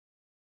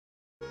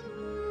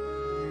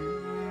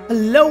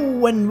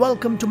Hello and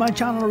welcome to my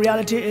channel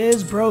Reality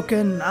is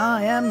Broken.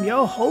 I am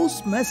your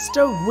host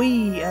Mr.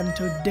 V, and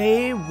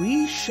today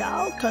we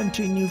shall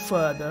continue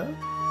further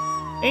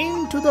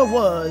into the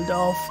world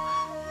of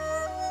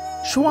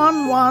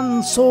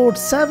Xuan-Yuan Sword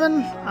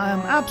VII. I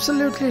am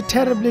absolutely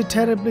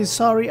terribly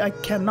sorry I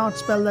cannot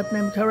spell that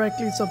name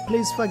correctly, so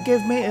please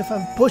forgive me if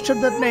I've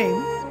butchered that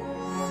name.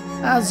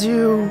 As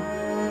you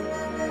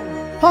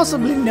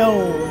possibly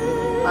know,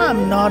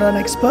 I'm not an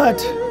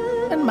expert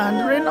in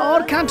Mandarin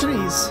or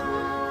Cantonese,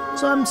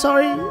 so I'm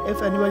sorry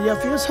if anybody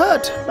of you is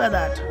hurt by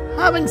that.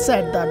 Having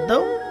said that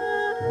though,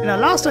 in our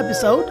last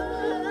episode,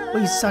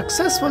 we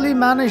successfully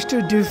managed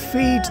to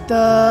defeat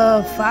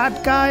the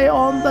fat guy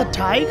on the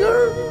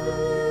tiger?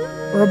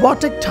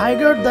 Robotic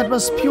tiger that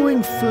was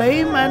spewing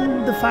flame,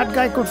 and the fat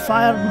guy could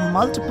fire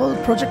multiple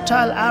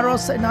projectile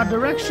arrows in our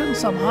direction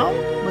somehow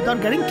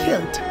without getting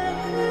killed.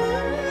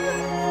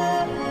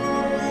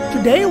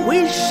 Today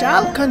we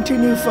shall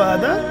continue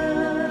further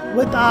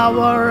with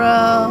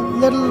our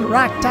little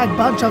ragtag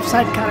bunch of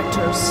side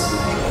characters.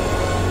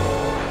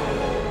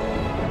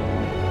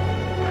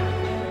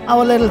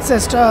 Our little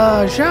sister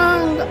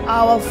Zhang,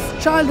 our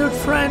childhood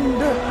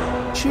friend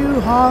Chu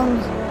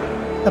Hong,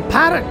 the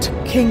parrot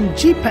King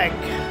Jipeg,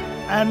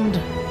 and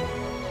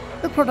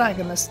the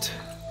protagonist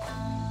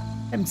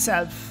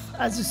himself.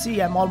 As you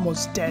see, I'm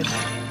almost dead.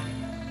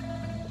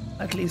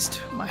 At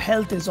least my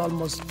health is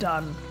almost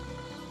done.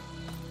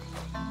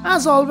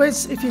 As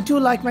always, if you do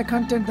like my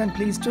content, then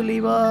please do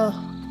leave a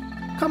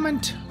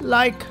comment,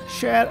 like,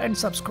 share and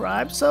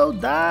subscribe so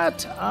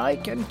that I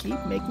can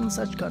keep making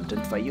such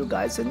content for you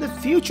guys in the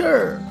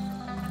future.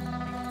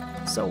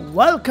 So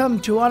welcome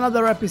to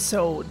another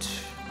episode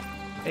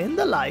in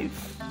the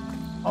life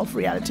of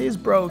Reality is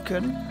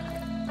Broken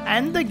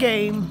and the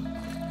game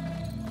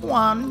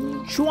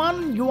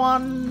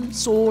Xuan-Yuan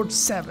Sword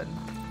VII.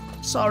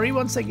 Sorry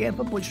once again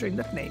for butchering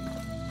that name.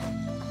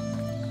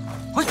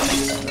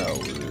 So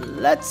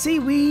let's see,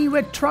 we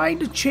were trying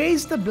to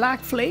chase the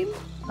black flame,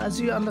 as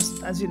you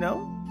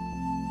know,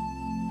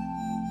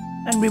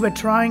 and we were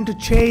trying to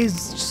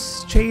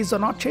chase or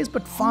not chase,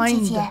 but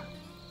find.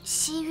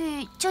 西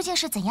域究竟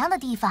是怎样的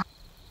地方？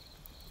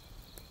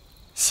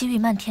西域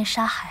漫天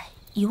沙海，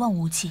一望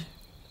无际，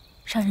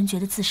让人觉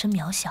得自身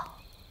渺小。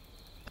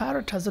人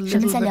们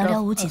在寥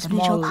寥无几的绿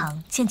洲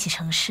旁建起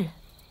城市，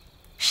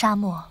沙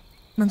漠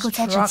能够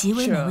栽植极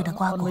为美味的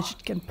瓜果，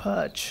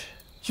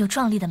有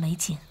壮丽的美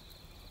景。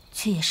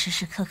 却也时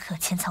时刻刻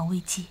潜藏危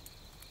机，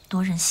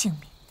夺人性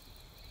命。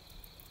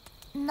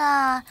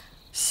那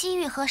西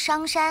域和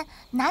商山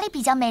哪里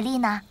比较美丽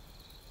呢？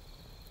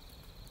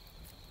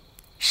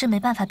是没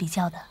办法比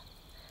较的，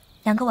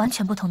两个完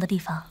全不同的地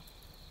方，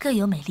各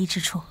有美丽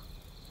之处。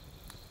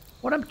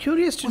What I'm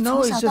curious to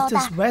know is if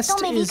this West 都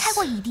没离开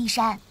过 is 乙地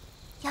山。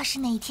要是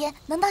哪天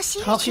能到西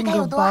域去， talking 该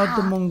有多好 about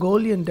the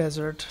Mongolian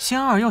desert.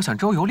 仙儿要想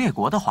周游列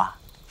国的话，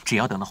只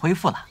要等它恢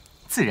复了，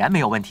自然没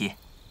有问题。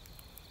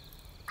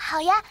 好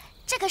呀，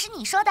这可是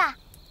你说的。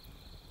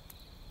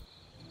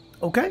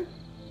Okay.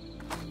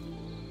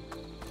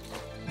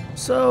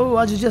 So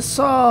as you just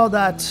saw,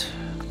 that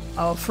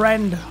our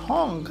friend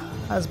Hong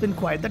has been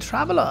quite the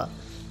traveler,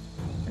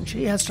 and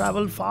she has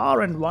traveled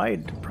far and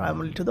wide,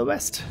 primarily to the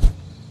west.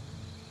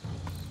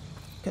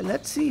 Okay,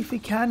 let's see if we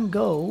can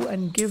go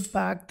and give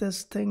back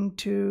this thing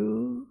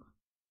to.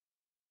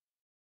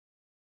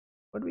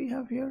 What do we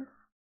have here?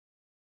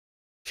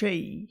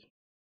 Shay.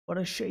 What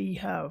does Shay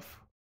have?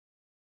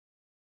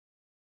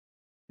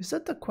 Is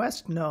that the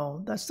quest?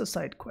 No, that's the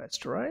side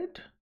quest,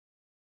 right?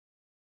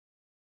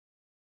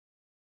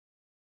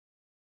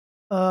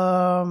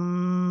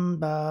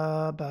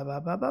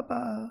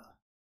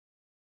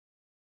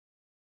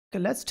 Okay,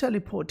 let's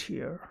teleport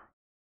here.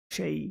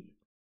 Shay.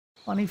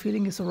 Funny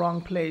feeling is the wrong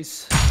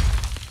place.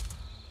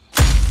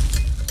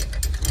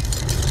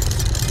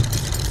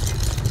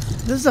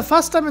 This is the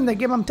first time in the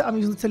game I'm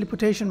using the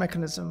teleportation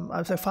mechanism.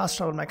 I say fast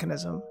travel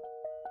mechanism.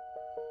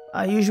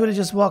 I usually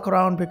just walk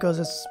around because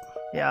it's.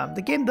 Yeah,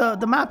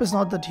 the map is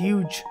not that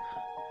huge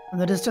and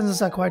the distances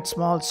are quite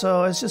small,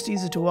 so it's just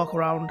easy to walk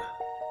around.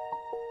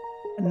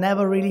 I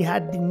never really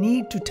had the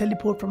need to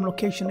teleport from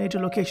location A to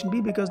location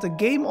B because the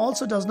game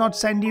also does not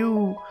send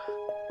you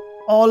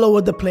all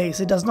over the place.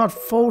 It does not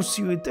force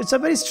you. It's a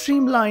very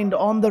streamlined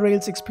on the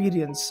rails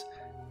experience.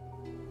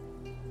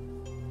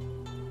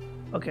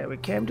 Okay, we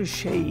came to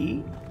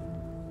Shay.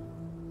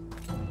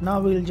 Now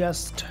we'll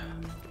just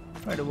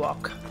try to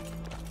walk.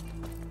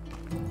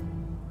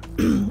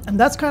 And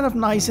that's kind of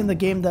nice in the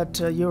game that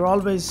you're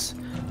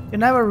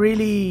never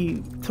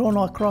really thrown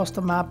across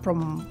the map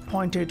from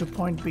point A to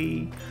point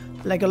B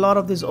like a lot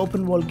of these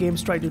open world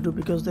games try to do,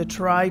 because they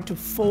try to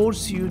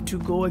force you to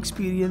go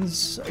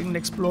experience and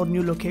explore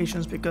new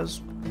locations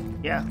because,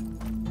 yeah,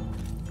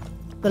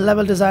 the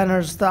level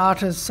designers, the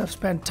artists have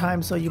spent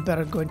time, so you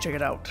better go and check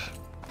it out.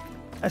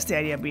 That's the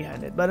idea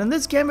behind it. But in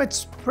this game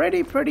it's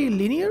pretty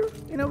linear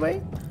in a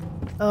way.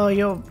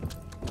 You're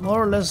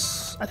more or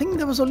less, I think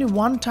there was only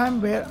one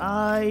time where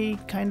I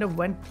kind of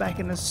went back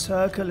in a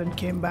circle and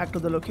came back to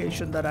the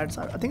location that I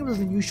think it was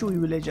in Yushui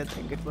village. I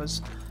think it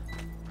was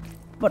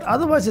But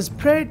otherwise it's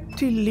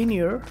pretty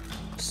linear,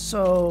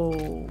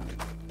 so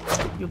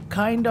you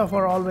kind of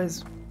are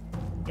always,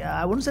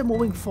 I wouldn't say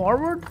moving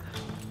forward,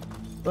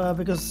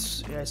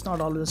 because it's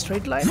not always a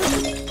straight line,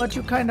 but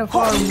you kind of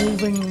are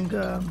moving,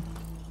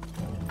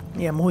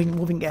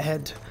 moving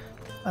ahead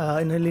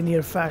in a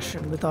linear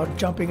fashion without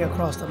jumping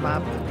across the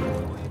map.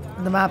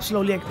 And the map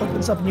slowly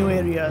opens up new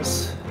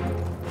areas.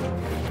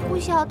 不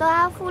晓得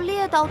阿父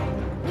猎到，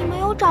你没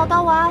有找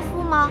到我阿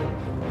父吗？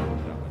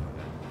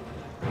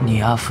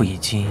你阿父已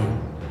经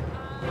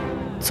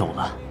走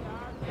了。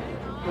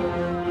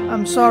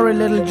I'm sorry,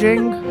 little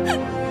Jing.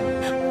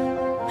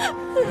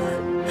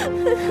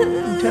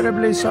 I'm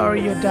terribly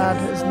sorry your dad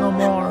is no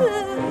more.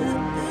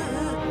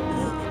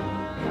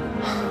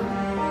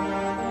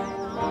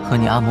 和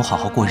你阿母好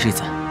好过日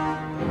子，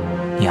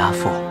你阿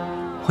父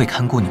会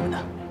看顾你们的。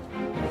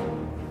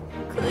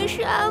可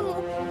是阿母。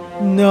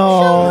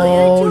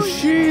 No,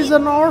 she's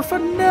an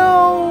orphan.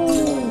 No,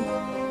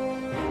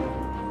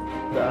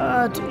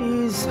 that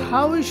is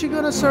how is she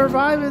gonna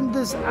survive in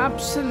this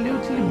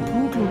absolutely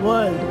brutal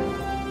world?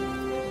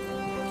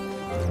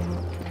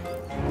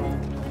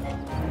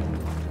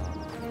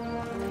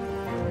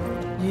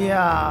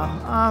 Yeah,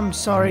 I'm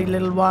sorry,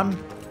 little one.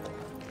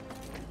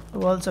 The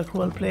world's a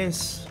cruel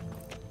place.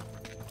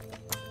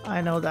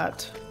 I know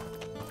that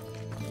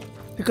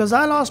because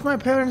I lost my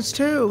parents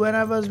too when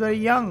I was very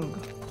young.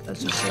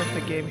 Let's just set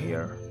the game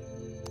here.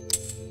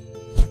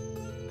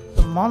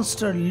 The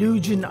monster Liu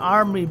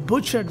army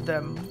butchered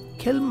them,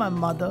 killed my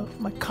mother,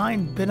 my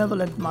kind,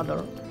 benevolent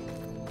mother,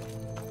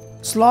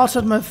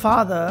 slaughtered my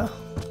father,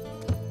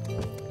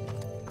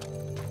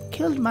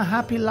 killed my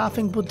happy,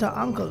 laughing Buddha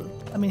uncle.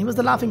 I mean, he was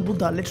the laughing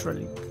Buddha,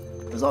 literally.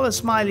 He was always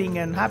smiling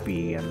and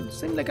happy and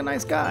seemed like a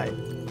nice guy.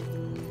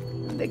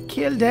 And they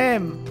killed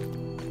him.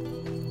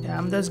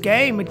 Damn this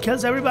game, it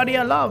kills everybody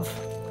I love.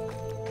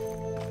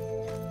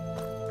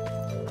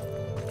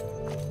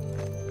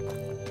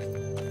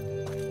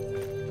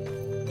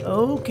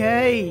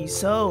 Okay,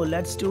 so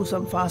let's do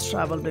some fast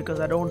travel because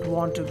I don't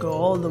want to go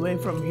all the way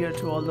from here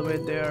to all the way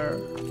there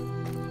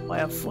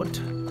by foot.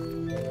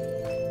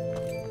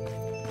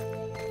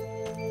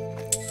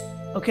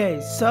 Okay,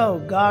 so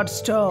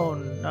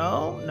Guardstone.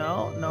 No,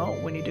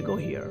 we need to go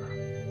here.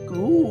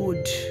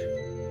 Good.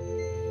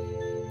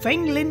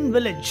 Fenglin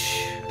Village.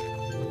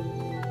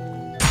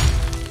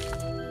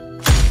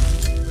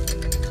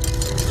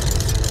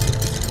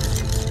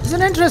 It's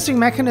an interesting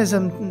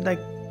mechanism, like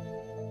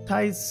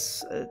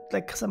ties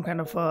like some kind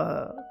of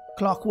a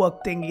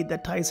clockwork thingy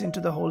that ties into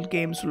the whole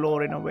game's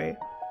lore in a way.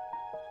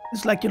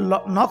 It's like you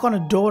knock on a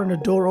door and a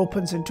door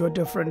opens into a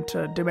different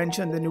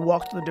dimension, then you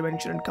walk to the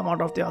dimension and come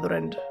out of the other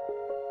end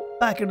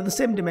back into the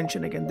same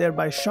dimension again,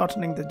 thereby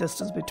shortening the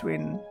distance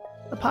between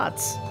the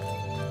paths.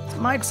 It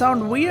might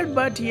sound weird,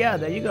 but yeah,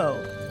 there you go.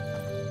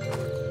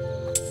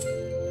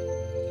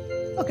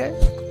 Okay,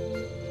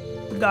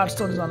 the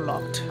Guardstone is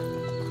unlocked.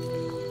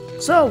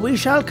 So we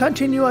shall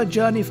continue our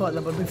journey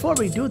further, but before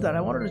we do that,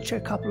 I wanted to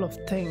check a couple of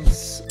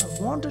things. I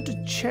wanted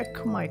to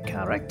check my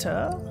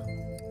character.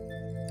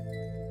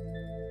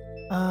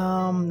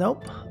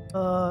 Nope.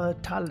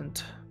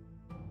 Talent.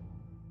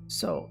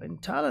 So in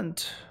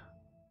talent,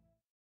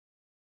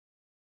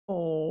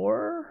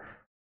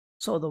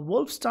 so the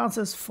wolf stance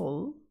is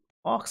full.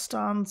 Ox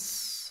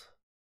stance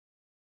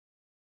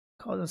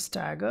causes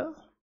stagger.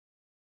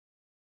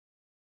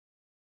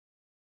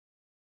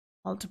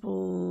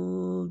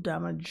 Multiple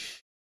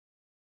damage.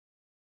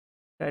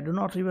 I do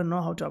not even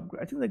know how to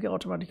upgrade. I think they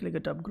automatically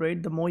get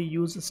upgrade the more you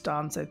use the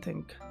stance, I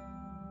think.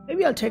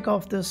 Maybe I'll take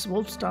off this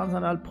wolf stance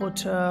and I'll put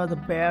the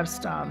bear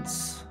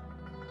stance.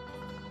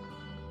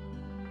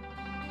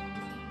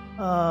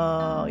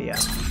 Yeah.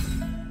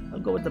 I'll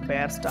go with the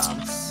bear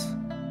stance.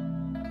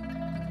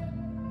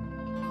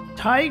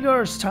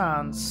 Tiger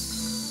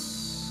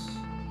stance.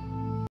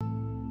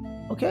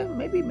 Okay,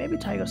 maybe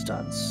tiger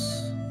stance.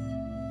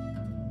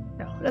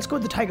 Yeah, let's go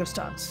with the tiger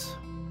stance.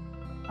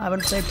 I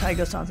haven't played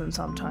tiger stance in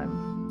some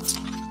time.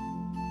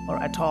 Or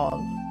at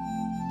all.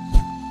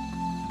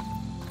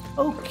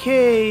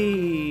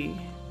 Okay.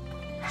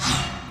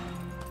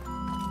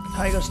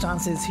 Tiger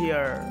stance is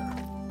here.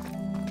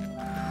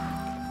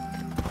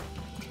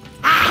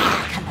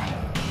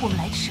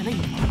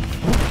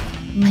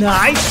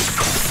 Nice!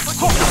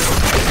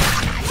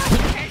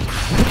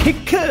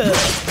 Kick!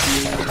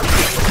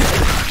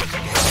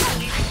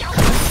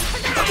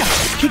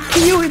 Kick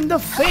you in the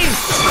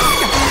face!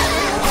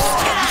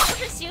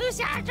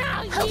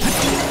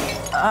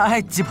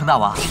 哎，吉鹏大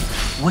王，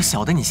我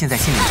晓得你现在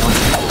心里着急。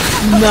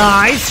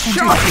Nice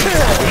shot！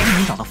 没给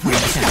你找到夫人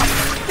的线索。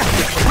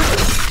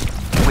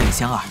为了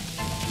香儿，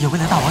也为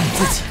了大王你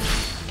自己，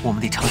我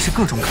们得尝试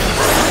各种可能。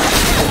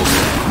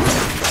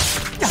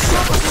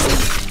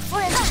夫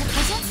人只是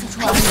途经此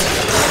处而已。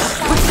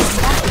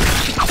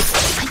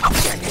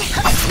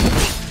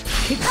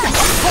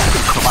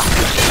可吧，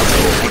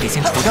还得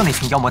先除掉那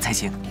群妖魔才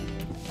行。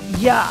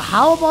 Yeah,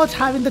 how about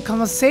having the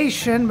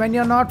conversation when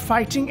you're not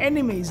fighting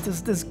enemies?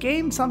 This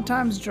game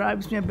sometimes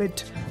drives me a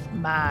bit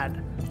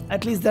mad.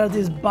 At least there are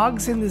these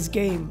bugs in this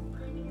game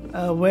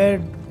where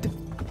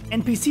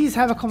NPCs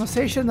have a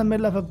conversation in the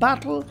middle of a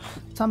battle.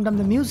 Sometimes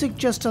the music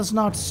just does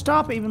not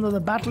stop even though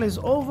the battle is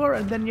over,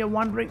 and then you're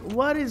wondering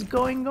what is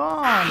going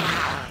on.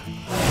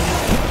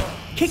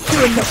 Kick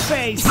you in the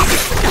face.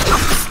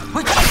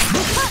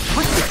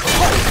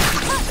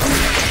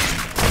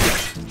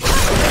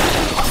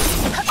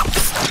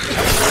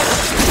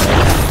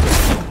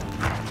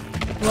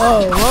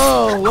 Whoa,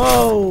 whoa,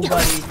 whoa,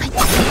 buddy.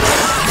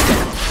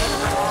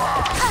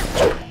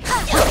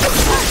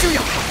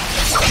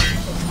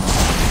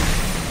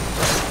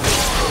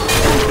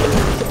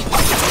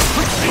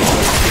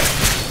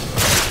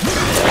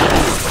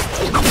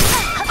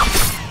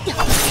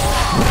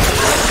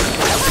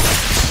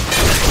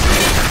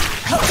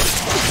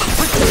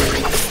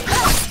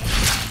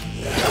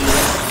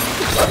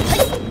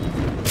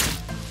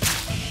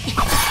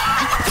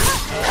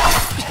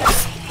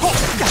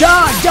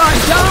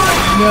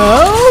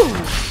 No!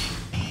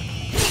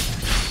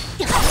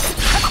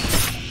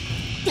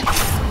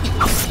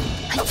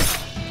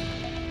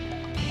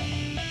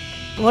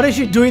 What is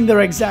she doing there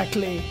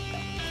exactly?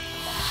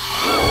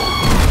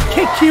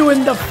 Kick you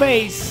in the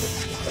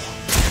face!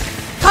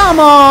 Come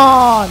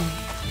on!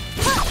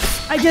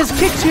 I just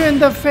kicked you in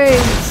the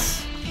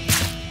face!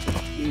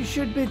 You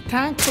should be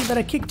thankful that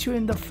I kicked you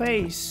in the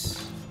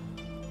face.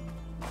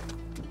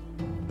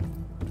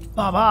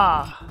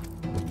 Baba!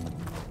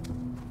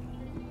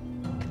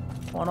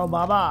 Oh no,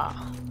 Baba.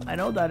 I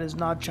know that is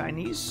not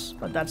Chinese,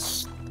 but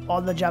that's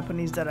all the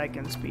Japanese that I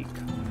can speak.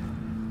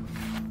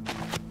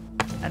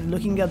 And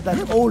looking at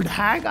that old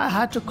hag, I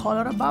had to call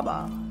her a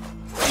Baba.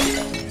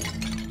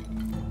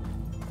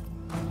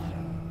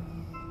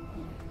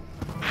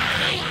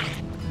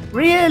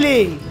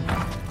 Really?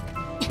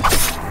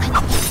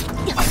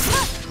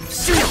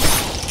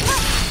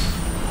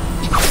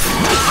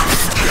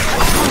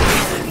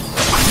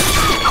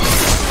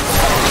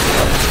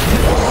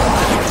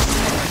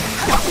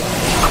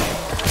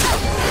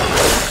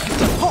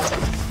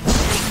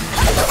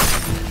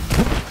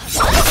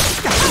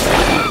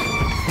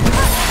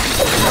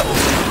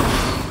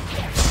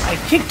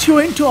 Kicked you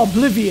into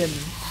oblivion.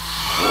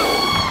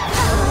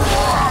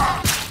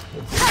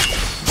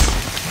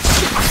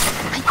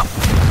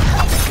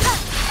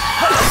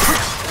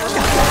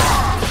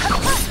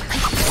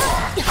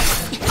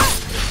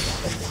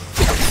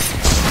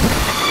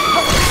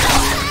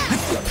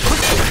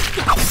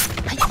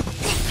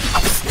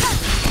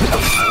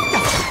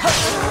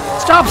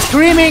 Stop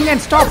screaming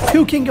and stop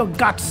puking your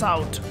guts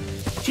out.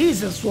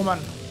 Jesus, woman.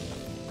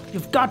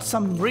 You've got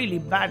some really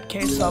bad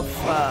case of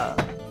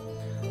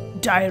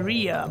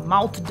diarrhea,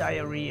 mouth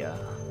diarrhea.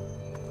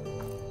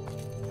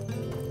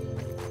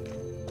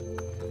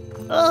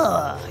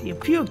 Ugh, you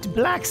puked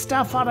black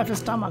stuff out of your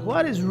stomach.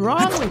 What is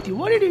wrong with you?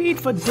 What did you eat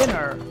for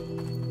dinner?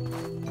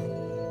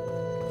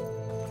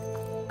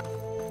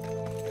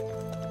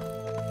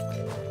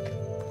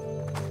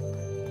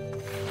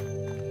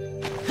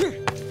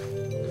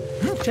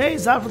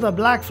 Chase after the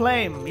black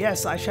flame.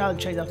 Yes, I shall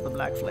chase after the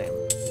black flame.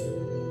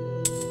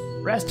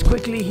 Rest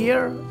quickly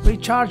here.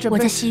 Recharge a bit. 我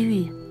在西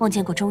域梦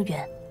见过中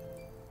原。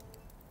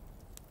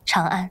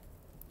 长安、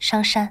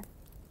商山，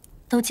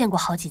都见过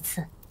好几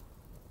次。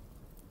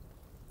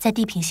在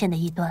地平线的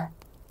一端，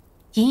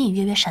隐隐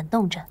约约闪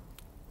动着，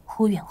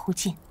忽远忽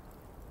近。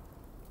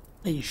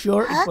Are you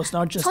sure it was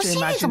not just 从西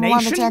域怎么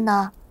望得见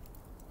呢？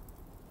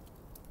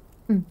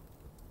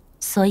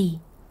所以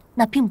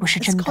那并不是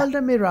真的。It's called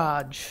a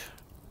mirage.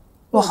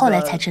 我后来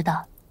才知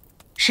道，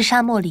是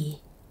沙漠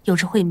里有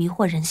着会迷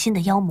惑人心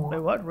的妖魔。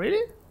Wait, what?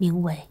 Really?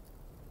 名为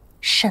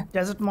蜃。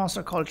Desert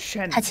monster called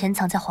Shen. 它潜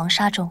藏在黄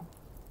沙中。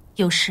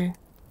 有时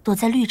躲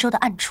在绿洲的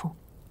暗处。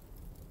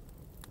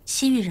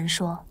西域人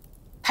说，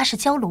它是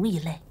蛟龙一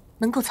类，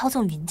能够操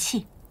纵云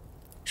气，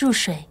入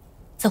水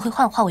则会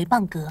幻化为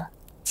蚌壳，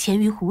潜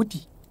于湖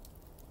底。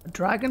A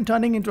dragon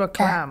turning into a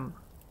clam.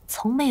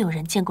 从没有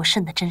人见过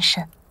蜃的真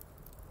身。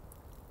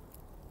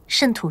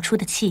蜃吐出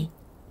的气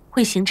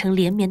会形成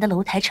连绵的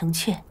楼台城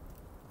阙，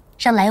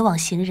让来往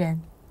行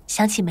人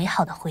想起美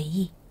好的回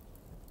忆。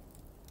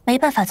没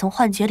办法从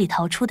幻觉里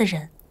逃出的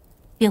人，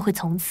便会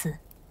从此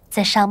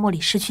在沙漠里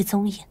失去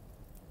踪影。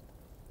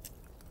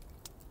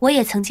我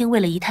也曾经为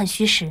了一探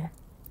虚实，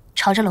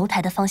朝着楼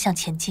台的方向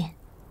前进。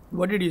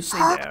What did you say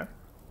there?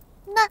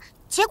 那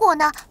结果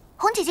呢？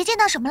红姐姐见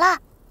到什么啦？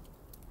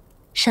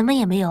什么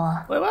也没有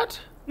啊。Wait, what?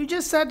 You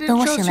just said it 等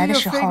我 shows 醒 you 来的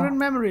your 时候， fragrant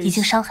memories. 已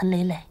经伤痕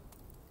累累，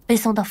被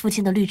送到附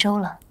近的绿洲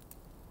了。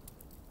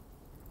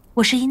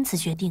我是因此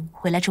决定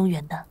回来中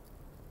原的。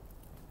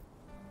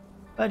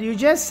 But you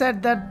just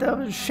said that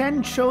the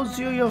Shen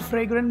shows you your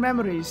fragrant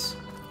memories.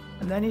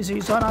 And then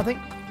you saw nothing.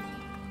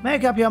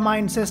 Make up your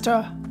mind,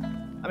 sister.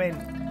 I mean,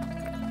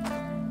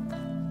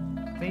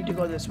 we need to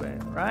go this way,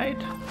 right?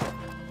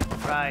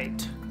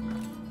 Right.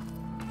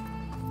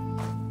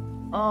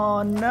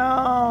 Oh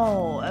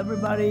no!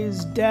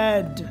 Everybody's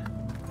dead.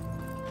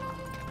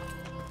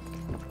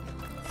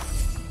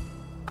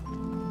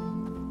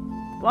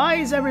 Why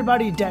is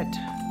everybody dead?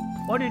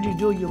 What did you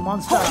do, you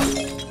monster?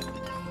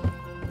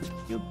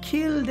 You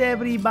killed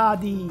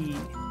everybody.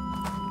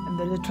 And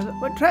there is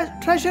a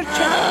treasure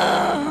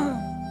chest.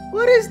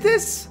 What is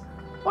this?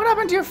 What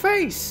happened to your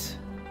face?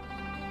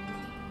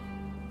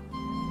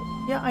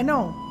 Yeah, I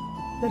know.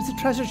 There's a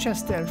treasure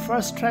chest there.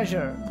 First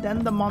treasure,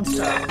 then the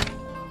monster.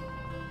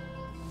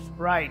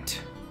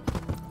 Right.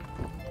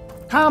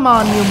 Come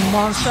on, you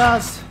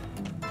monsters.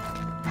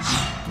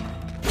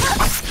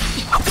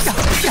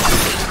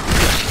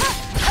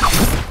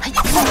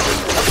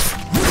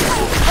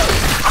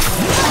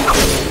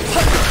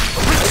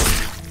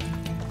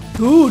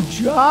 Good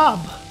job.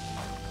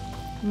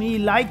 Me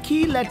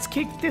likey, let's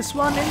kick this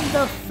one in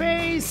the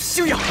face.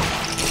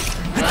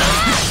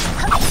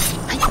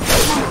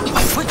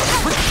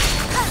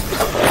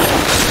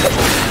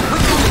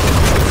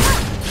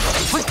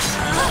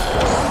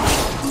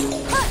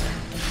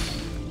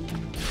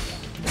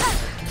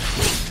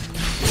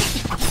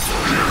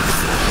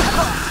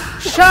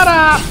 Shut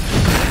up!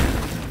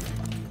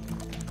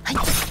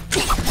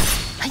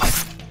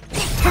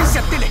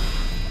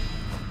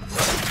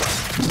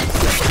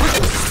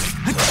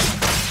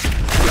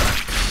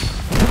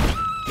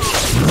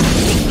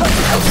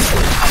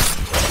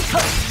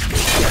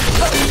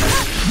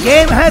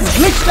 Game has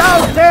glitched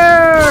out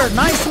there!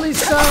 Nicely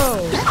so!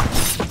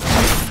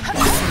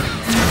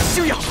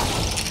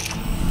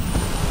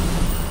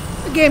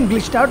 The game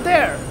glitched out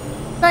there.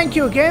 Thank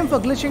you, game, for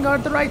glitching out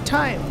at the right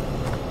time.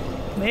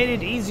 Made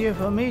it easier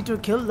for me to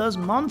kill those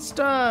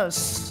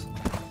monsters.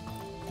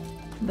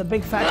 The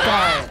big fat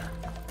guy.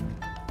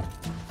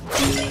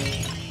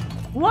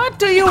 What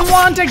do you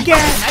want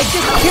again? I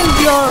just killed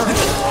your...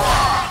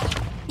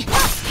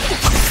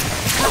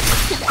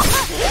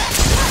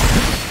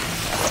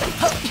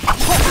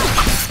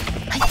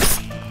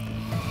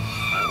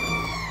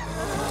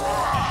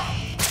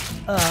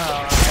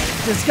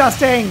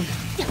 disgusting!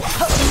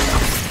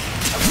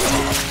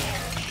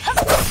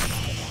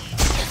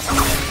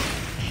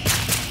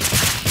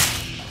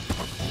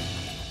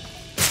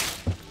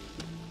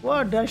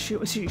 What does she...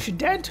 Is she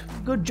dead?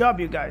 Good job,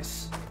 you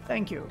guys.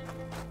 Thank you.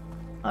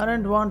 I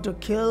didn't want to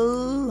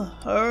kill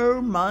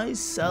her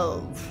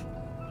myself.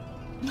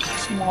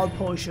 Small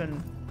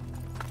potion.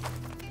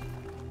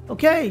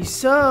 Okay,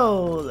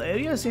 so the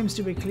area seems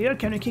to be clear.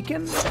 Can we kick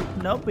in?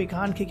 Nope, we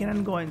can't kick in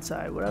and go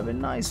inside. Would have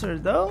been nicer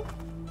though.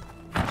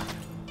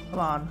 Come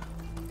on.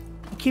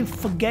 I keep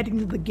forgetting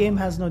that the game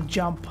has no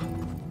jump.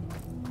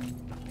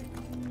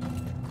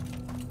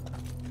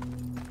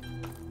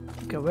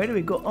 Okay, where do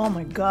we go? Oh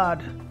my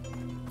god.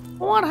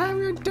 What have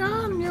you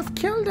done? You've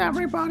killed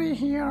everybody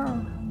here.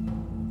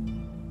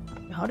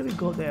 How do we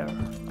go there?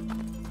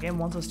 The game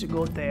wants us to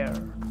go there.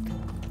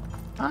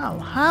 Oh,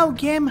 how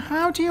game?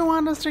 How do you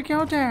want us to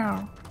go there?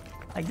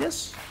 Like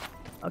this?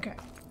 Okay.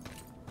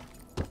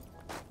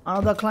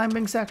 Another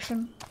climbing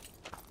section.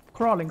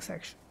 Crawling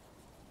section.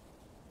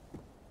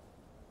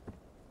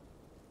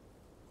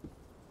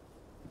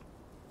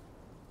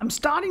 I'm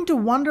starting to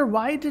wonder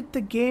why did the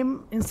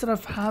game, instead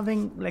of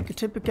having like a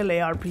typical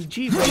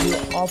ARPG where you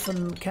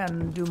often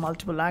can do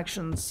multiple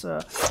actions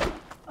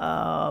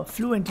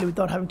fluently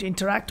without having to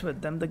interact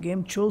with them, the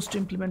game chose to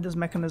implement this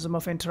mechanism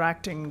of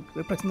interacting,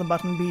 pressing the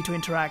button B to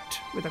interact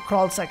with a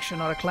crawl section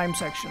or a climb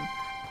section.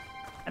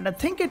 And I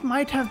think it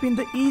might have been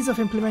the ease of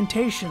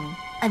implementation.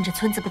 按着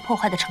村子被破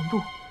坏的程度，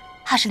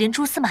怕是连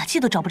蛛丝马迹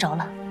都找不着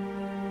了。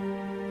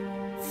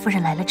夫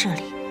人来了这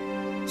里，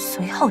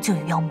随后就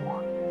有妖魔。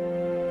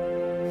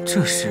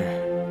 这事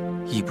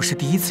已不是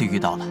第一次遇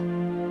到了，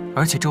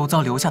而且周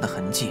遭留下的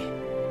痕迹，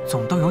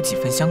总都有几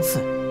分相似。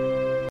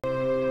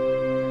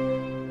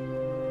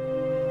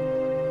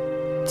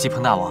吉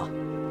鹏大王，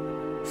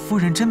夫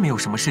人真没有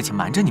什么事情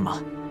瞒着你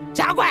吗？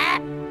小鬼，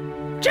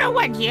这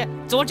问题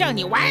足证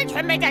你完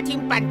全没在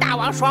听本大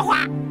王说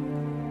话。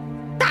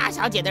大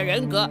小姐的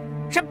人格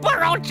是不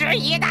容置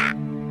疑的。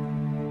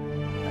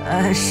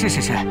是，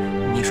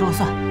你说了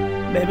算。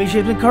Maybe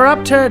she's been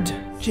corrupted.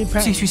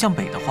 继续向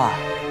北的话。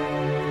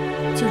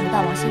 就如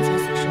大王先前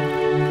所说，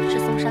是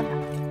嵩山吧。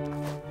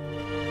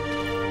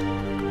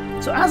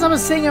 So as I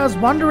was saying, I was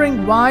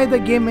wondering why the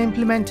game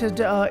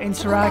implemented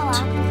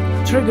interact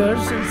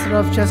triggers instead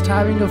of just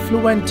having a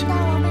fluent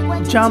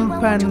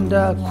jump and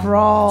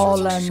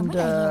crawl and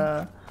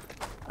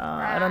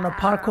I don't know,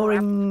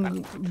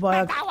 parkouring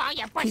via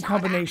key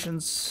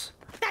combinations.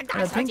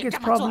 And I think it's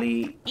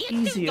probably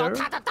easier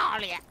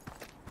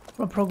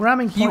from a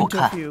programming point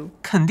of view.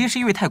 肯定是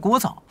因为太聒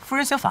噪，夫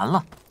人嫌烦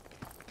了。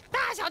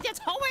 大小姐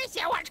从未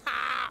嫌我吵，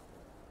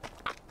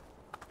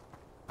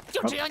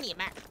就只有你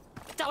们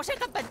总是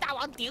跟本大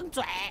王顶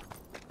嘴。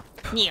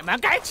你们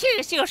该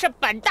庆幸是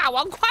本大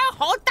王宽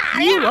宏大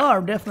量。You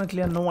are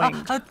definitely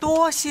annoying.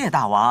 多谢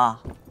大王。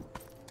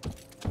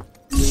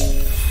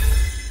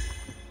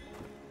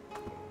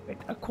Wait,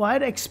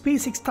 acquired XP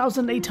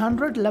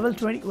 6,800, level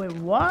 20. Wait,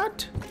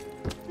 what?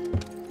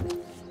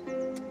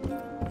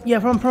 Yeah,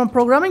 from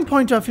programming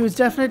point of view, it's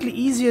definitely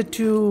easier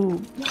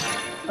to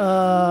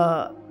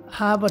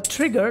have a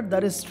trigger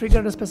that is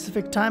triggered at a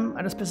specific time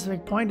at a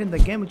specific point in the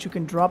game, which you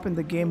can drop in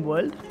the game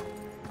world,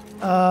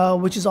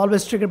 which is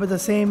always triggered by the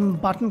same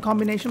button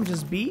combination, which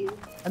is B,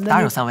 and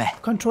then you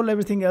control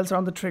everything else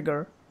around the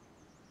trigger.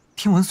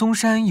 听闻嵩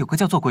山有个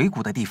叫做鬼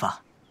谷的地方。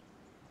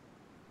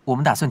我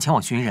们打算前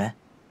往寻人，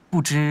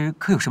不知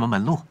可有什么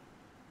门路？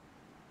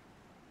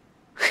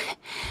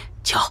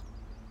瞧，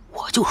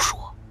我就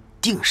说，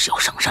定是要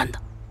上山的。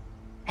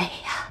哎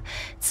呀，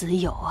子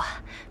友啊，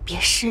别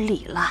失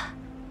礼了。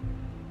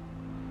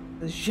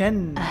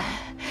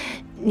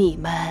你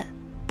们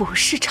不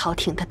是朝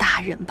廷的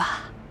大人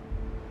吧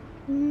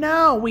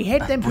 ？No, we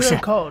hate the imperial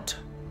court.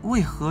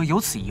 为何有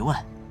此疑问？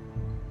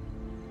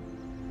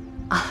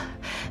啊，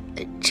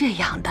这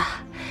样的，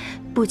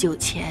不久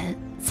前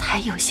才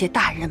有些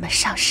大人们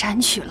上山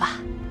去了。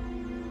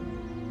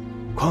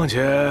况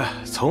且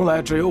从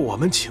来只有我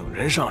们请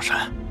人上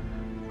山，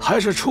还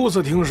是初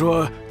次听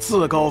说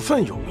自告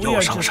奋勇要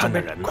上山的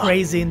人呢。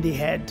Crazy in the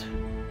head.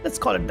 Let's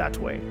call it that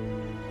way.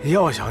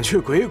 要想去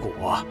鬼谷，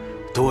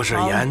都是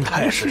沿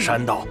太师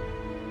山道，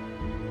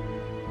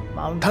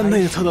但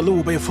内侧的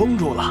路被封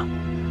住了，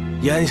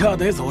眼下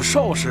得走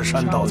少室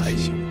山道才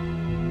行。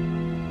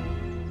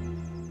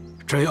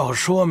这要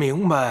说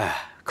明白，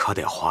可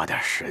得花点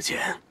时间。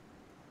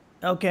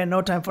Okay,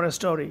 no time for a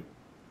story.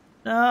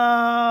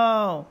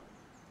 No.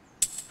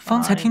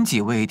 方才听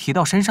几位提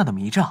到山上的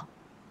迷障，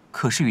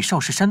可是与少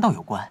室山道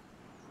有关？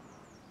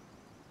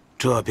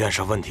这便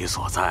是问题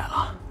所在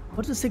了。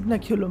What is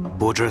Signaculum?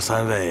 不知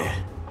三位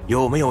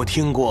有没有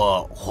听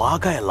过华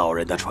盖老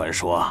人的传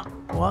说啊？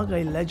华盖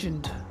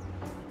legend。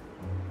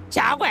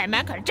小鬼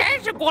们可真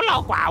是孤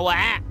陋寡闻。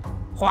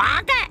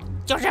华盖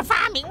就是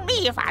发明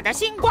历法的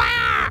新官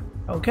啊。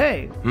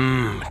OK。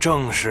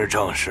正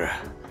是。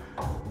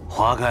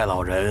华盖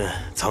老人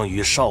曾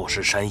于少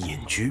室山隐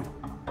居，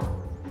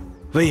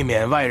为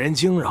免外人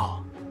惊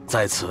扰，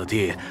在此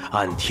地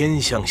按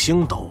天象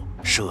星斗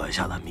设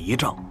下了迷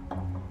障。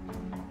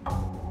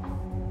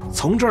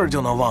从这儿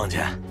就能望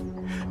见，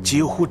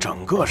几乎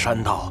整个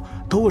山道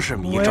都是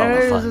迷障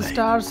的范围。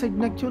Star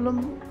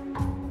Signaculum?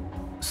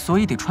 所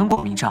以得穿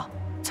过迷障，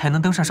才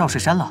能登上少室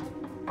山了。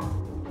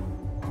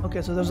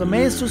Okay, so there's a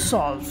maze to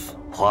solve.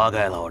 华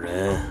盖老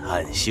人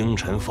按星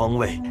辰方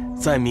位，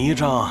在迷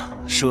障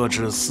设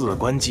置4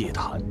关祭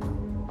坛，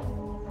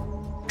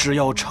只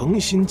要诚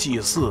心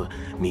祭祀，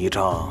迷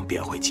障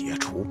便会解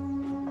除。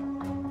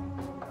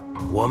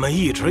我们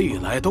一直以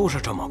来都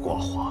是这么过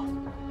活，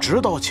直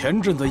到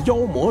前阵子妖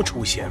魔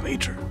出现为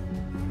止。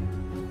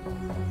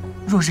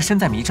若是身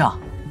在迷障，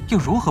又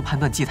如何判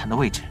断祭坛的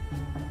位置？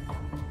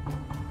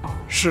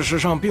事实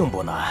上并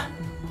不难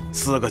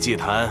，4个祭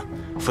坛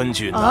分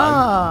据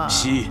南、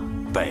西、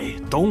北、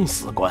东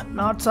4关。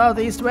Not south,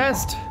 east,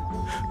 west.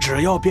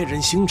 只要辨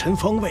认星辰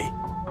方位，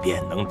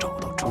便能找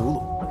到出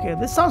路。Okay,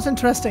 this sounds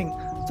interesting.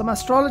 Some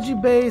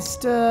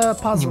astrology-based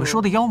puzzle. 你们说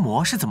的妖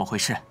魔是怎么回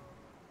事？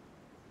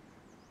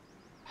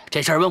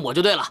这事儿问我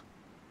就对了。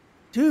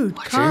Dude,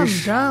 calm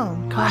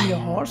down, calm your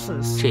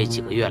horses. 这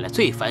几个月来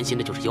最烦心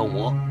的就是妖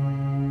魔。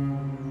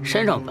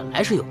山上本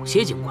来是有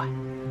些精怪，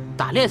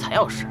打猎采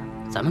药时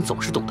咱们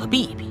总是懂得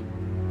避一避。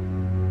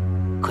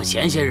可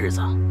前些日子，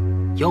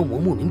妖魔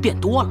莫名变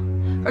多了，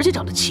而且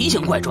长得奇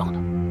形怪状的，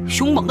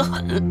凶猛得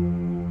很。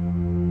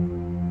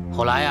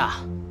后来呀，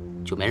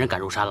就没人敢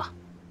入山了。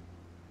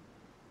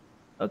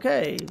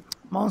Okay,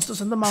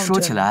 monsters in the mountain. 说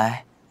起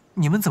来，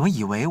你们怎么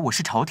以为我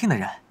是朝廷的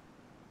人？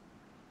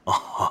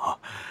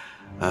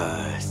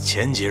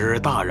前几日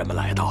大人们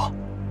来到，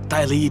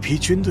带了一批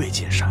军队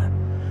进山，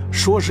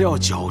说是要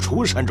剿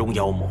除山中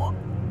妖魔。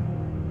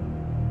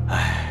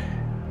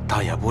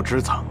但也不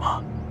知怎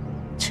么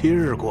，7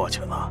日过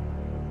去了，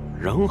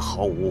仍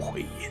毫无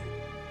回音。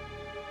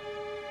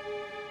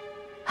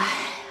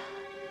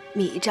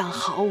迷障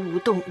毫无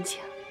动静，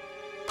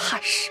怕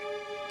是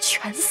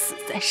全死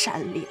在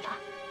山里了。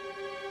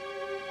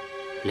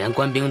连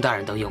官兵大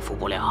人都应付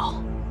不了，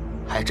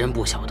还真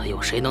不晓得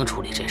有谁能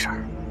处理这事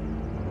儿。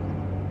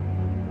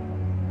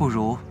不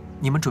如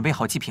你们准备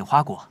好祭品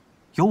花果，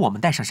由我们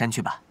带上山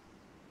去吧。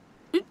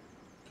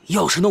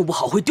要是弄不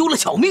好，会丢了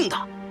小命的，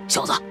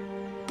小子，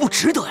不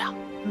值得呀。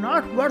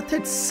Not worth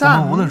it, 我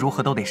son. 们无论如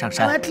何都得上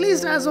山， At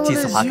least as old 祭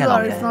祀 as 华 you 盖老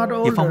are, 人 if not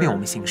也方便 older. 我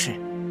们行事。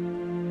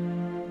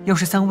要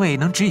是3位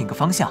能指引个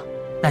方向，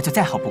那就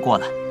再好不过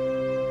了。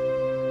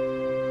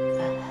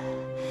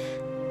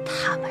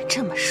他们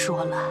这么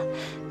说了，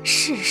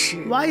事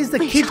实 Why is the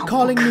kid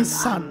calling me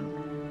son?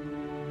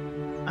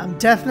 I'm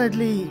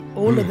definitely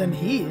older than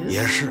he is.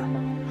 也是，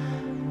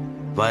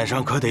晚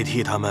上可得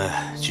替他们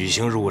举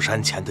行入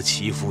山前的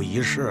祈福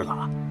仪式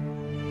了。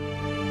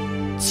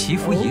祈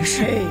福仪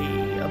式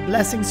Okay, a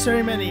blessing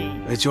ceremony.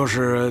 就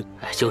是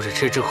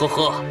吃吃喝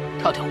喝、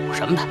跳跳舞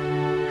什么的，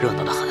热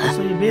闹得很。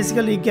 So you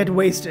basically get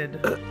wasted.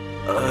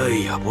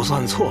 呀，不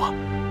算错，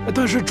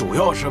但是主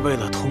要是为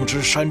了通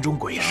知山中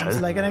鬼神， It's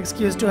like an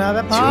excuse to have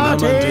a 请他们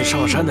对 party.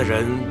 上山的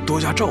人多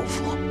加照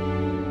拂。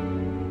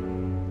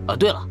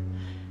对了，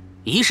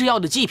仪式要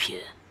的祭品，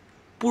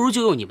不如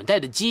就用你们带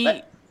的鸡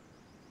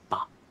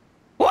吧。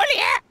无礼！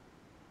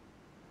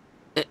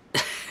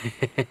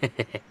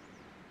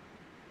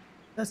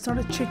 That's not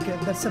a chicken,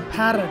 that's a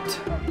parrot.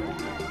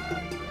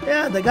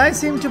 Yeah, the guys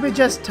seem to be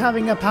just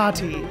having a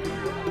party.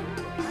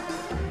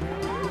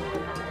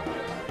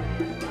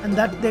 And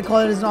that they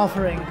call it an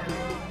offering.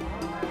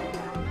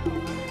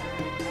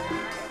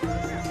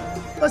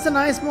 was a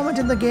nice moment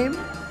in the game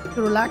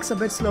to relax a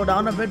bit, slow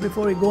down a bit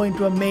before we go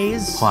into a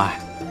maze. 花儿，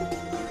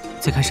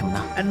在看什么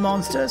呢？ And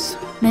monsters.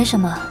 没什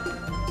么，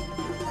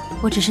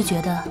我只是觉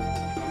得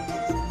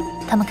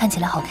他们看起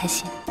来好开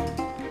心。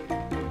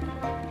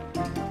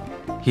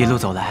一路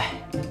走来，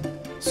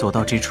所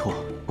到之处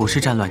不是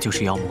战乱就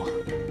是妖魔，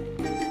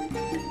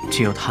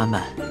只有他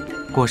们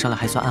过上了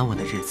还算安稳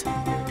的日子。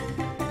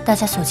大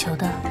家所求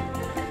的，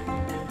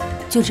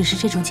就只是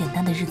这种简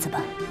单的日子吧。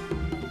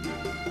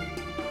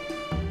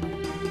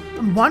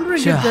 I'm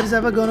wondering if there's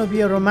ever going to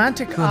be a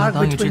romantic arc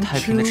between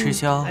Chu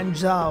and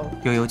Zhao.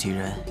 又有几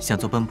人想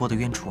做奔波的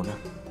冤雏呢？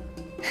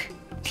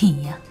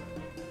你呀，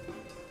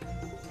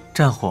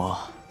战火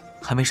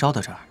还没烧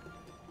到这儿，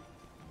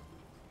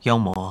妖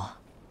魔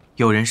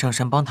有人上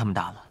山帮他们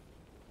打了。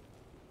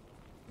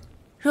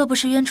若不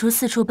是冤雏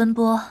四处奔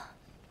波，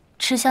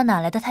吃宵哪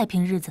来的太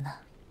平日子呢？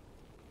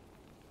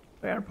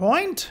 Fair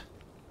point.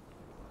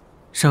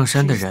 上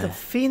山的人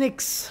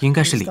应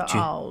该是李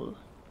军。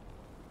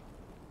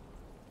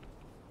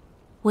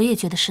 我也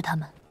觉得是他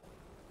们。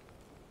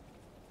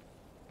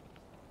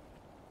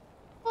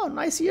Oh,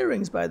 nice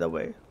earrings, by the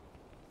way.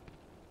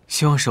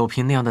 希望守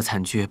平那样的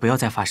惨剧不要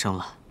再发生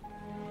了。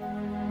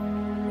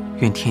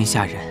愿天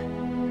下人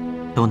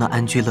都能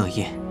安居乐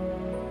业，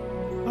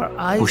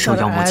不受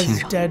妖魔侵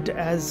扰。 Dead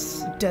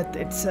as death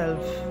itself.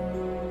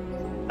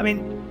 I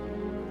mean,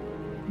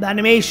 the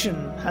animation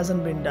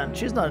hasn't been done.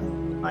 She's not.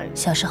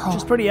 小时候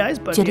she's pretty eyes,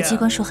 but 觉得机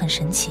关术很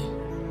神奇，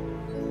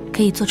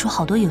可以做出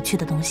好多有趣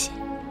的东西。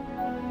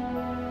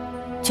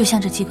 就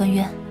像这机关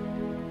鸢。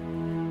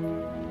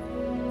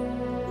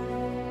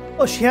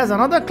Oh, she has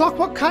another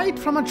clockwork kite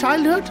from her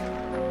childhood?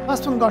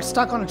 First one got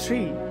stuck on a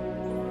tree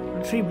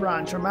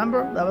branch,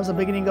 remember? That was the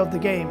beginning of the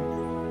game.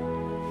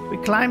 We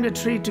climbed a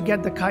tree to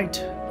get the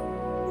kite.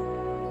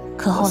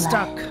 可后来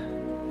stuck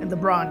in the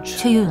branch.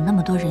 却又有那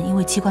么多人因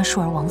为机关术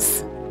而枉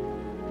死，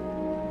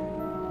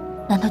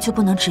难道就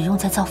不能只用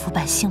在造福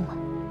百姓吗？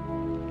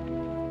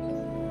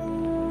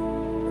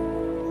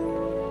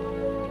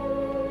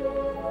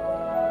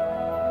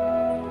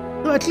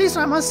 At least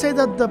I must say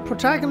that the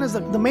protagonists,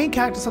 the main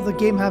characters of the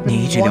game have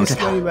been voiced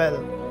very well.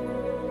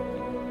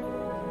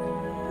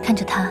 看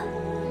着他，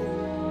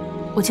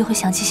我就会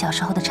想起小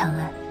时候的长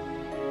安，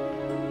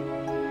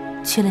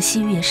去了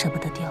西域也舍不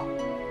得丢。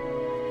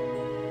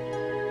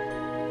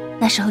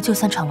那时候就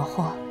算闯了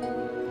祸，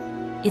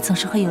也总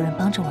是会有人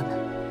帮着我呢。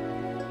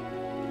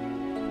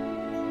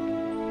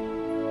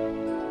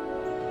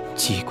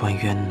机关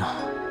鸢呐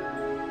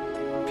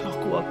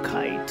 ，Clockwork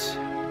kite.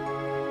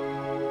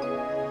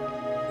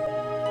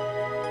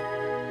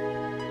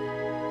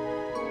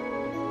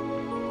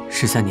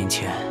 13年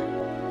前，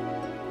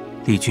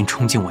李军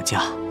冲进我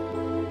家，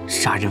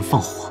杀人放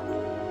火。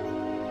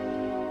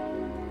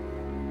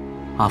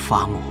阿父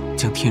阿母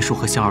将天书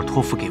和香儿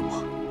托付给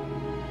我。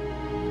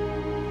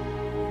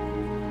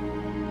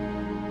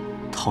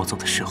逃走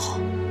的时候，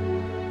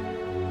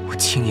我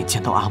亲眼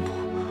见到阿母，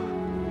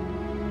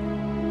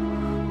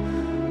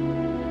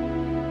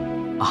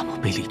阿母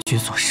被李军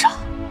所杀。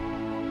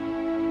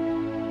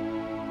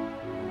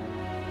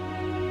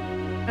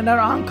 And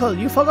our uncle,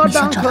 you forgot the 你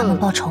想找他们 uncle.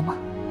 报仇吗？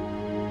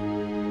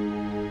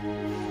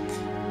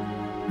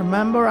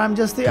 Remember, I'm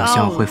just the 等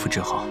香儿 owl. 恢复之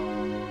后，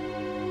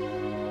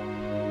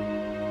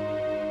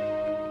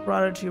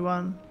 Priority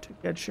 1 to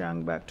get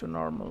Xiang back to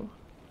normal.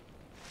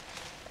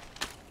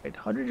 Wait,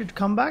 how did it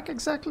come back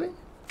exactly?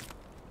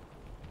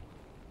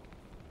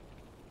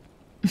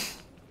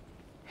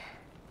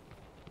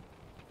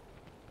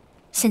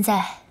 现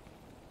在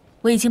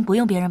我已经不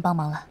用别人帮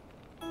忙了，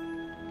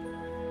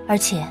而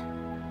且，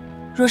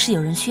若是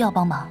有人需要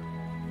帮忙，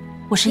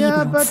我是义不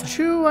Yeah, 容 but 辞。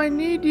 Chu, I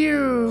need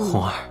you.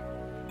 红儿，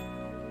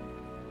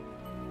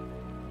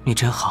你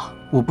真好，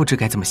我不知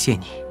该怎么谢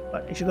你。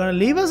 But is she gonna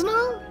leave us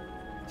now?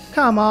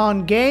 Come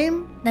on,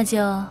 game. 那就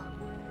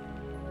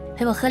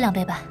陪我喝2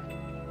杯吧。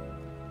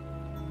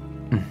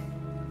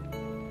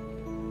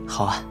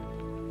好啊。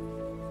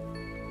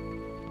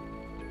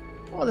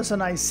 Oh, that's a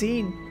nice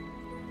scene.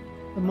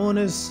 The moon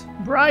is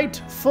bright,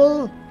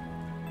 full.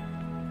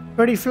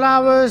 Pretty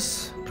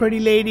flowers, pretty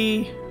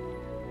lady,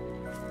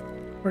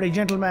 pretty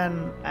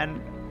gentleman,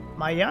 and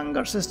my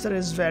younger sister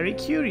is very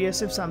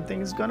curious if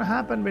something is gonna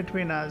happen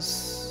between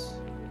us.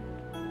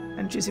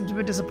 And she seems to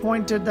be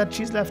disappointed that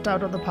she's left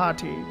out of the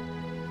party.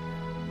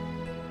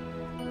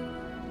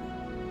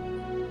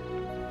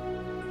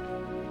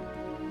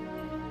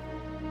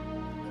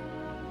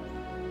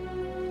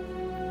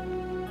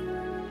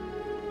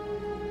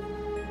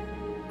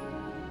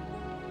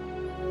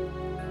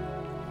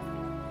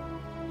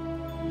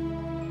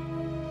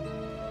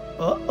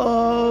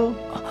 Uh-oh.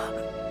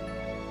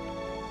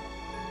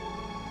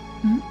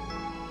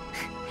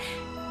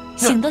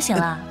 醒都醒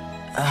了，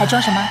还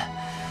装什么？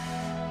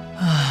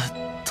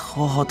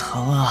头好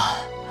疼啊！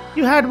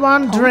 You had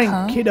one 头 drink,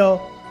 疼 kiddo.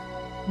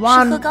 是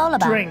One 喝高了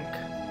吧？ drink.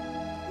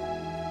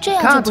 这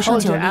样就 Can't 不胜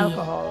hold 酒 your 力，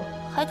 alcohol.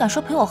 还敢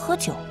说陪我喝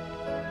酒？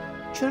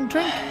 Shouldn't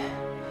drink.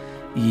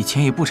 以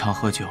前也不常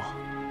喝酒，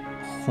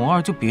红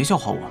儿就别笑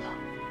话我了。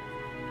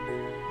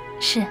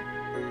是，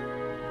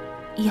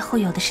以后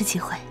有的是机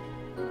会。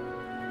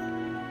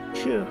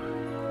Sure.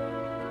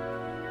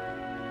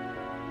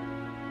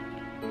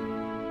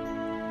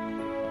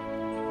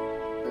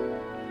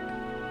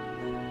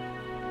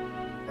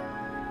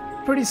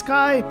 Pretty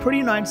sky,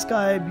 pretty night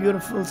sky,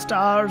 beautiful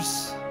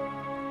stars.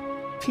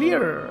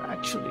 Clear,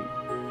 actually.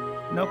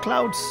 No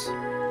clouds.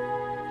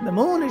 The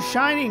moon is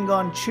shining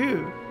on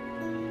Chu.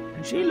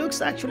 And she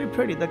looks actually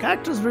pretty. The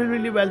character is really,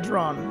 really well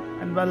drawn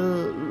and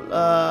well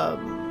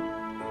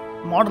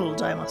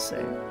modeled, I must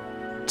say.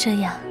 这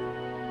样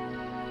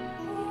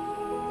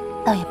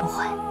倒也不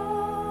坏。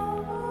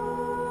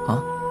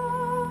啊？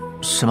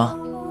是吗？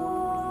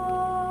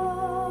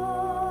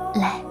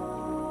来。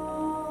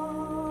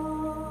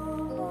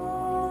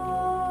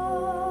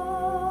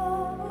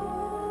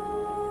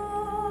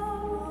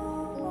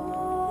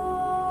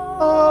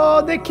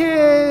Oh, they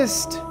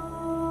kissed!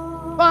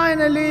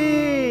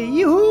 Finally!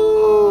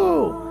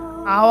 Yoo-hoo!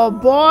 Our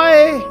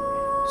boy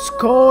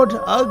scored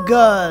a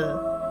girl.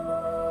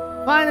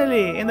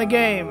 Finally, in the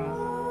game.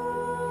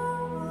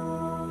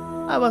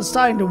 I was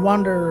starting to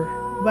wonder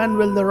when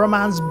will the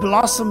romance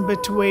blossom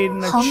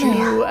between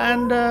Chu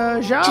and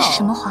Zhao. 这是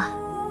什么花？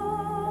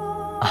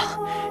啊，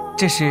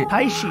这是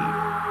Taishi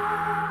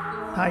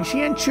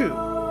and Chu.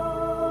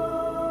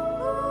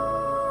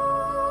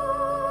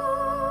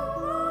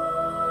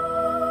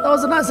 That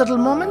was a nice little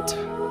moment.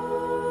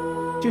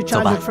 Two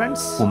childhood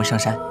friends. 我们上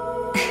山。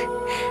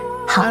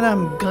And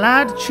I'm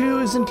glad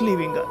Chu isn't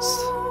leaving us.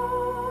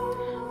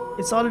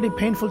 It's already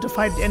painful to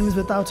fight enemies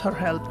without her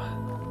help.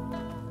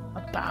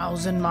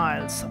 1,000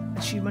 miles.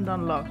 Achievement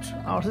unlocked.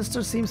 Our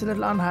sister seems a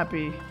little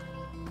unhappy.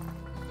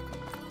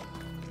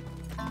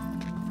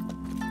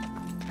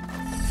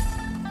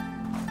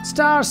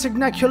 Star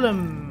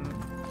Signaculum.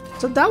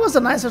 So that was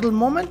a nice little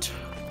moment.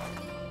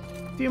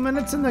 Few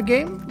minutes in the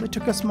game, we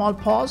took a small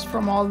pause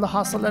from all the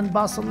hustle and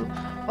bustle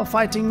of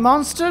fighting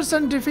monsters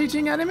and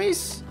defeating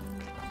enemies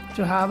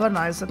to have a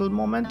nice little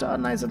moment, a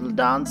nice little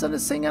dance and a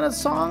sing and a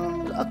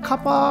song, a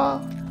cup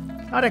of,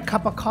 not a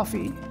cup of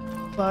coffee,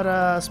 but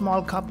a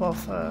small cup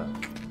of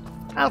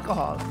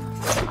alcohol.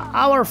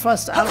 Our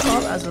first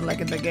alcohol, as in like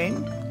in the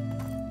game,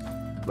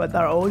 with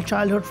our old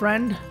childhood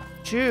friend,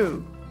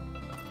 Chu.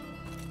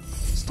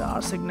 Star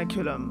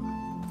Signaculum.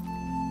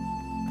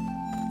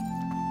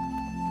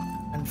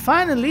 And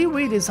finally,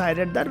 we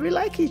decided that we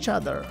like each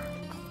other.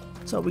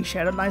 So we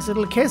shared a nice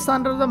little kiss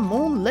under the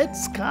moonlit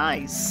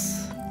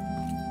skies.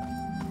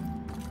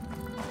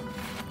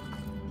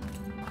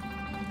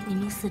 明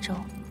明四周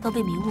都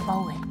被迷雾包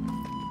围，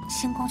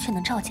星光却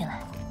能照进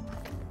来。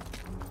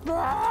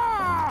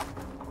哇！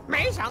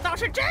没想到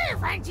是这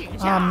番景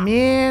象。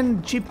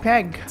Amen,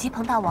 JPEG。吉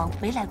鹏大王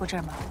没来过这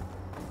儿吗？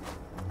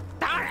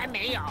当然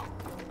没有，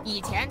以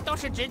前都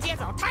是直接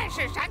走太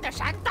式山的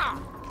山道。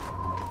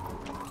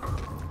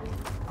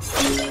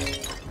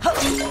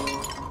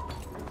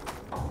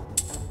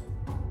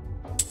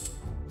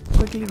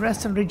 Quickly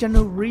rest and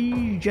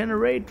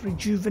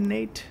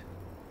rejuvenate.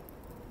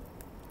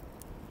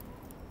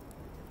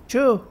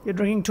 Chu, you're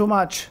drinking too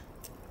much.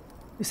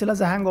 He still has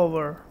a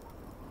hangover.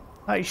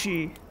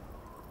 Taishi.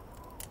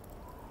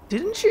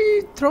 Didn't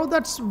she throw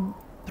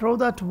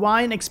that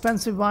wine,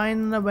 expensive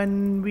wine,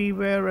 when we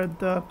were at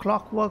the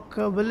Clockwork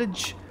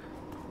Village?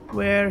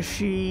 Where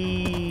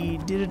she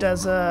did it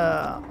as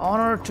a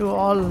honor to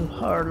all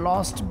her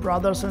lost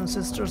brothers and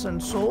sisters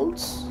and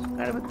souls,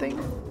 kind of a thing.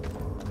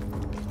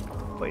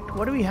 Wait,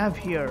 what do we have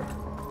here?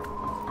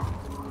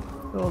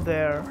 Go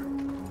there.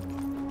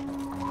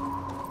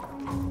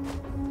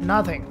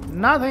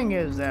 Nothing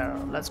is there.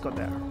 Let's go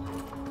there.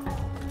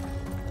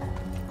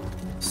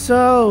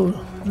 So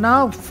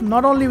now,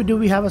 not only do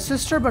we have a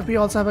sister, but we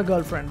also have a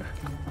girlfriend.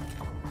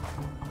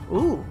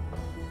 Ooh.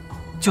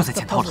 就在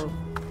前头了。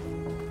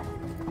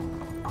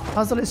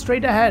 Puzzle is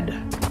straight ahead.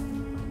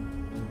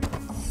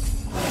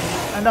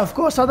 And of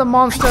course other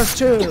monsters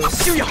too.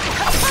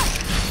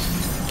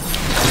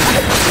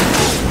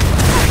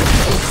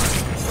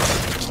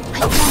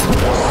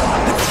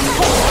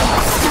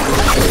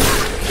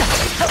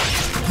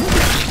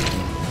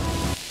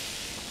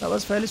 That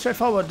was fairly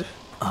straightforward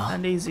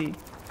and easy.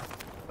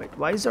 Wait,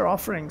 why is there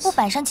offerings? 不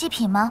摆上祭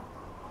品吗？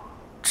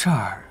这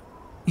儿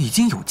已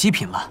经有祭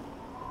品了。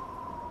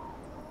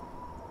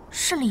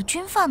是李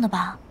军放的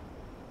吧？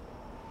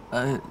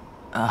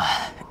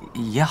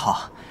 也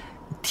好，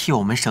替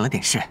我们省了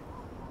点事。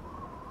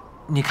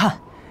你看，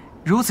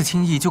如此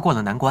轻易就过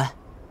了难关，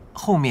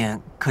后面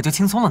可就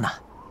轻松了呢。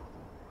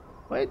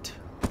Wait,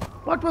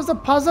 what was the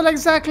puzzle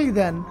exactly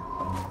then?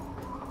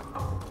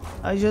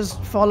 I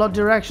just followed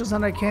directions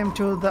and I came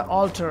to the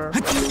altar.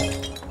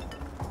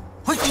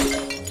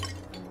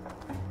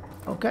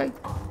 Okay.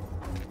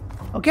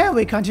 Okay,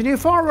 we continue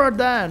forward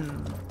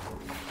then.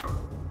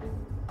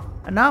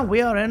 And now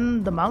we are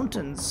in the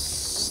mountains.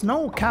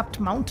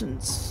 Snow-capped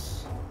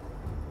mountains.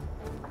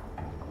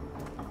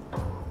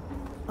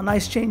 A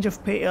nice change of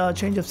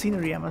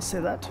scenery, I must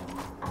say that,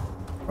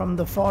 from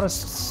the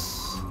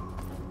forests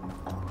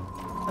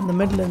and the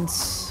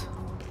Midlands.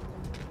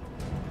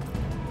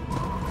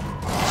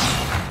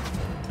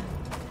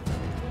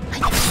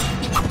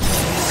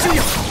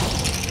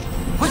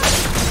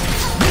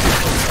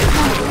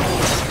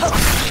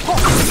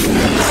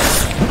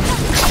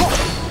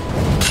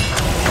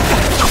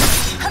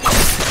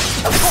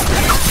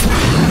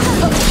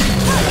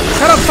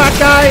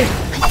 guy!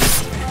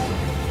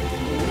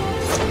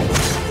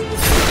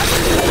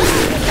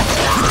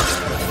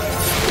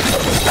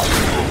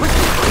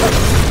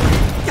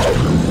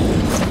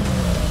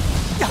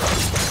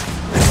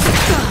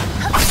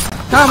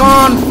 Come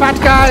on, fat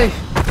guy!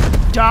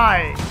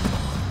 Die!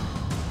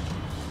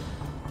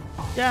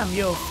 Damn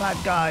you, fat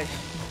guy.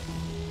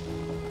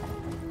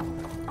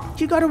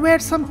 You gotta wear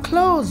some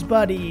clothes,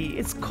 buddy.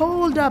 It's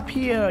cold up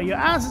here. Your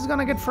ass is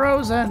gonna get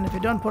frozen if you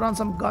don't put on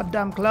some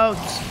goddamn clothes.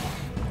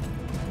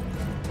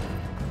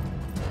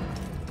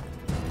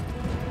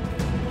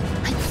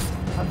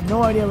 I have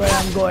no idea where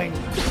I'm going.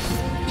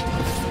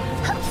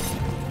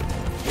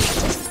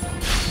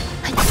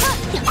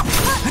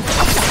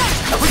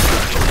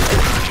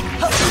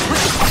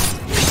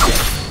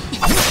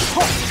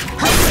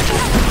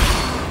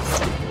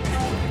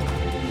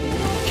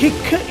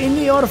 Kick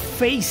in your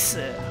face.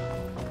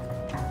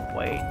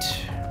 Wait.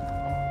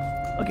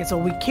 Okay, so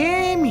we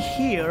came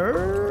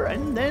here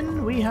and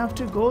then we have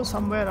to go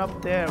somewhere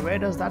up there. Where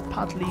does that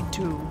path lead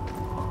to?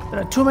 There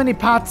are too many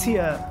paths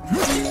here.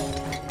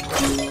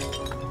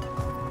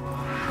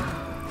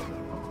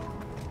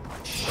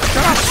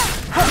 Shut up!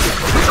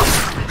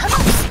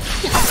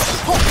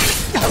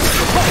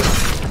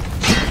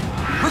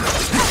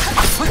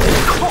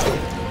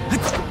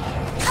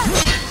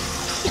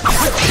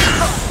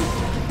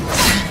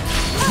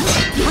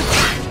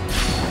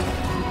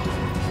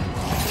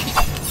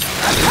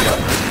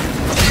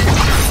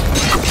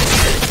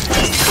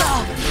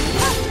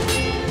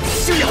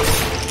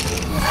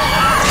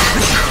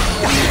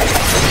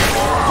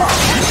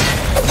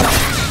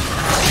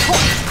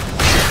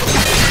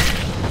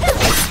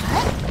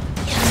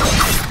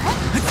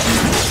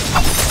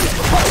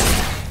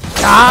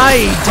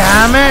 Die,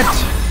 damn it!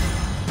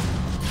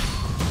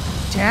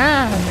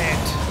 Damn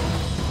it!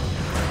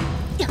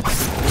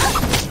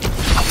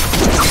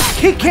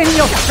 Kick in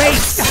your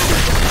face!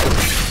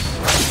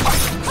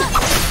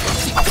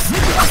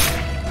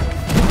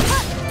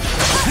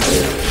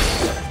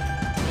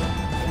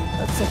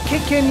 That's a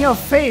kick in your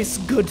face,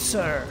 good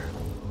sir.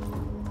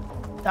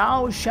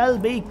 Thou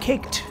shalt be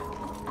kicked,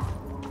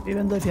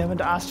 even though if you haven't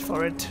asked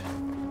for it.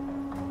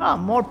 Ah,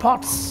 more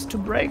pots to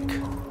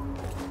break.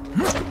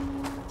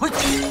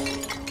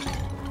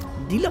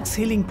 Deluxe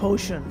healing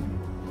potion.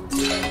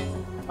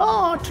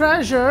 Oh,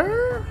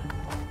 treasure.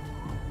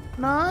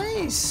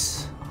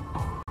 Nice.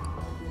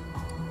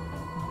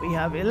 We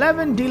have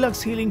 11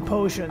 deluxe healing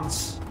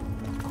potions.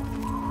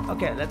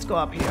 Okay, let's go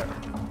up here.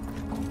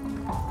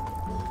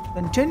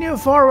 Continue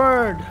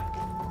forward.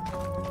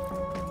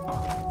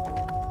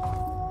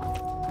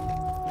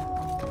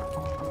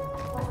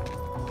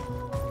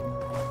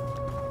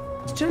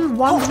 Still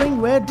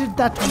wondering where did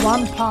that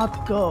one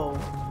path go?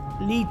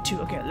 Lead to.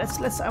 Okay,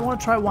 let's I want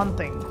to try one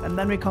thing and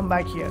then we come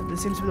back here.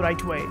 This seems to be the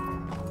right way.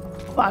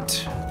 But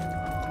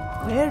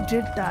where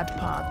did that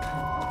path?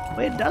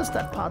 Where does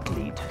that path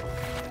lead?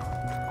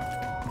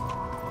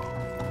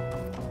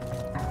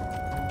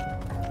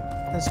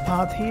 This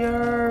path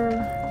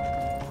here.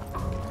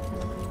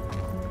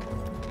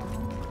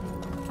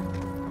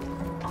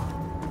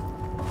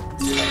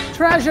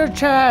 Treasure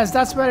chest,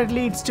 that's where it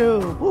leads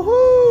to.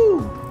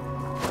 Woohoo!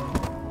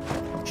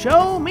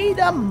 Show me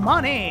the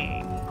money.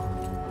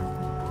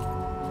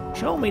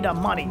 Show me the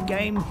money,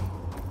 game.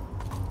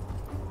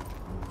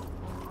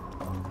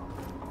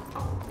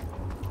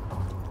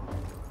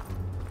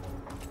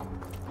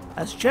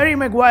 As Jerry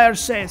Maguire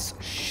says,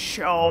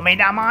 show me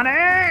the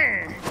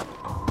money.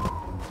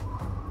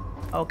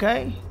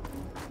 Okay.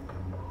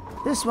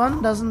 This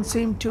one doesn't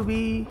seem to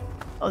be.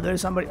 Oh, there's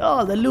somebody.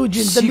 Oh, the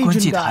Legion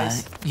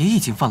guys. 也已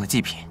经放了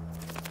祭品。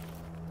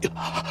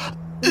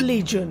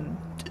 Legion.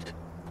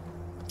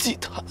 祭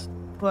坛.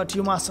 But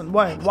you mustn't.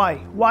 Why?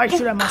 Why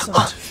should I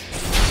mustn't?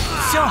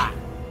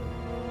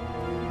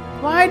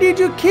 Why did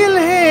you kill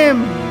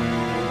him?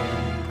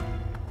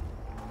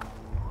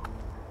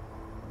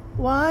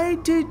 Why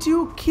did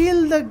you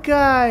kill the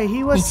guy?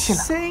 He was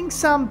saying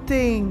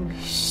something.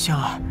 香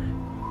儿，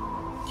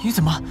你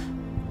怎么？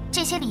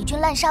这些李军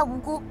滥杀无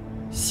辜，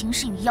行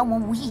事与妖魔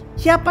无异。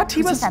 Yeah, but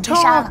he was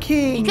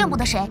talking. 你认不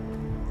得谁？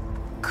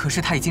可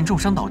是他已经重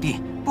伤倒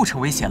地，不成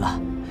威胁了。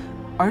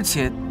而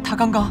且他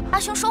刚刚……阿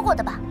兄说过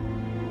的吧？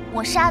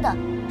我杀的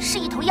是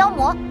一头妖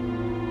魔。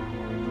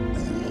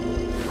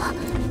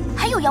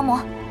 还有妖魔。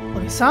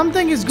 Okay,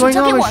 something is going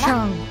on with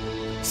Shang.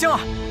 香儿，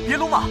别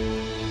鲁莽。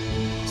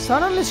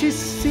 Suddenly she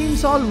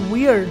seems all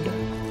weird.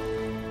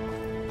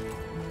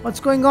 What's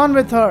going on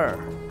with her?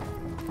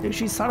 Did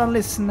she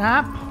suddenly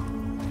snap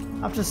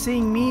after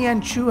seeing me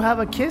and Chu have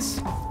a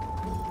kiss?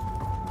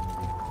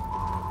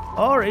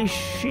 Or is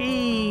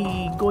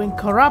she going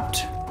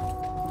corrupt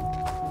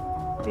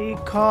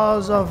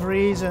because of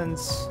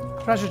reasons?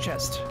 Treasure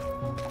chest.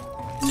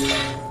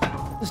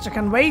 Sister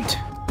can wait.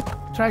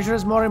 Treasure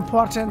is more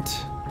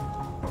important.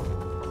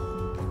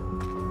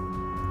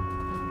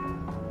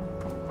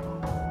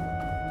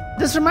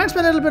 This reminds me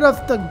a little bit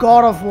of the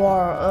God of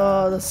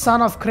War, the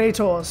son of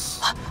Kratos.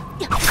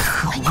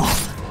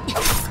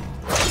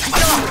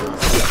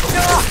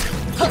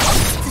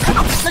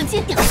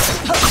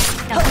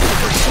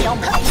 是妖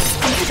魔，我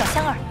们去找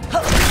香儿。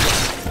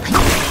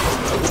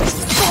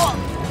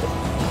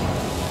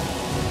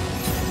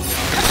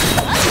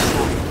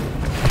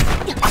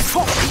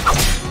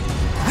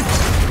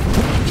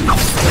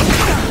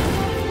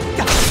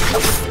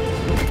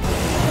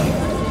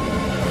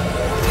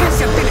天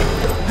响地雷。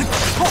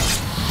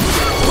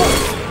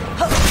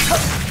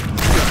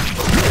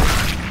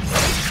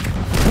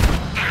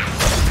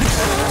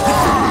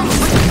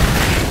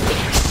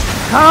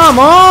 Come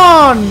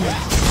on!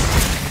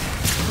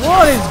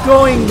 What is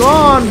going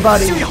on,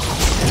 buddy?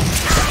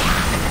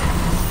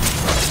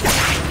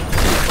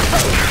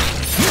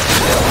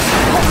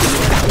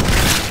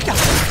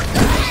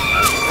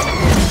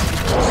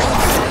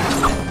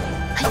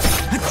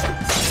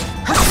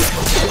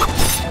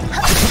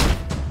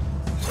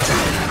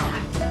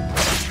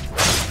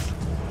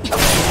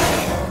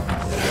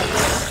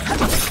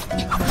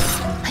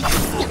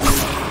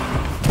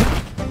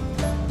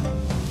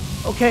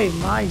 Okay,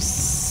 my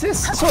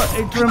sister. So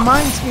it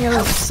reminds me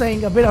of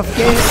saying a bit of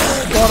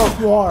God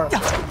of War.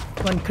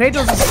 When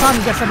Kratos'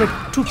 son gets a bit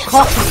too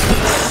cocky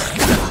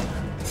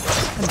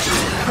and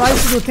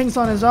tries to do things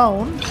on his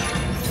own.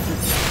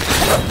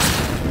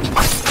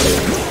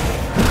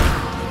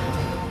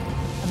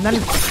 And then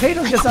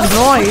Kratos gets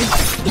annoyed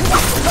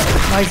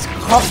by his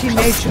cocky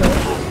nature.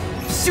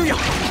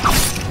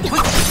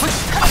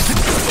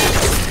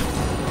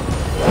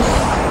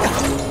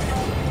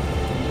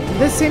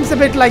 This seems a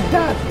bit like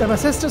that. That my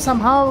sister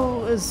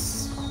somehow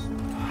it's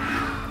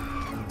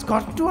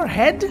got to her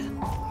head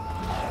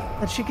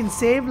that she can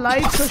save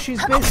lives, so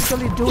she's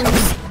basically doing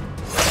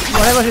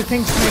whatever she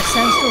thinks makes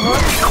sense to her.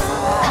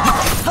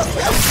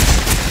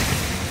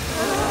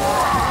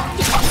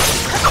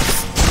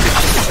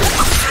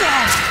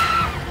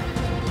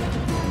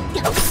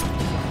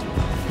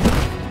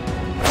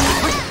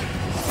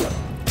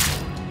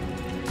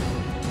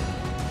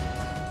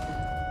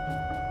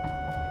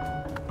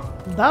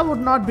 That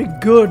would not be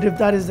good if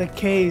that is the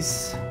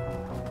case.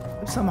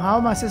 If somehow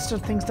my sister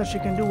thinks that she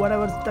can do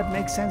whatever that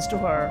makes sense to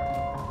her.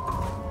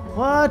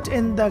 What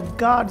in the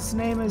God's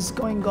name is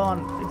going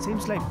on? It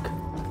seems like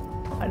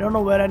I don't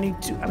know where I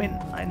need to. I mean,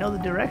 I know the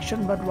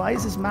direction, but why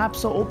is this map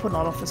so open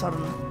all of a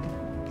sudden?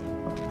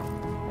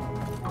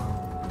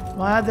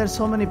 Why are there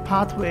so many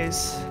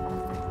pathways?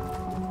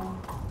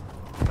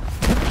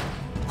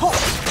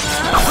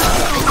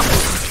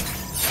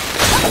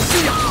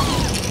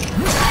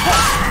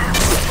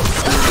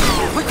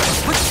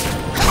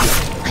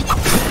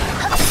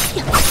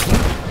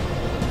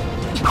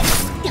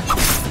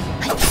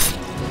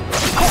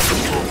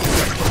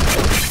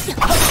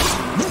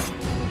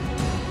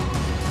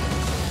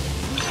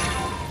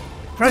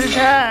 Treasure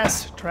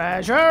chest!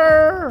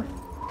 Treasure!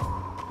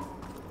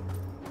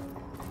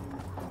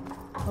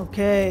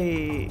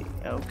 Okay,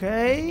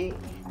 okay.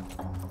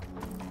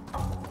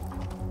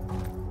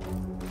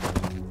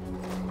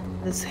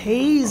 This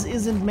haze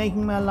isn't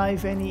making my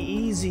life any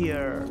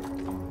easier.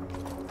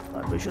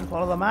 But we should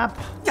follow the map.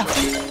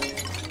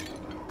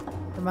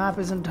 The map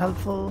isn't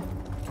helpful.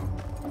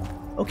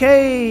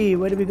 Okay,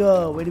 where do we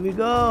go? Where do we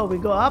go? We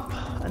go up,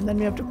 and then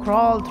we have to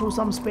crawl through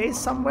some space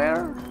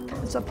somewhere,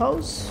 I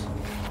suppose.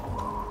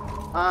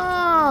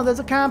 Ah, there's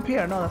a camp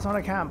here. No, that's not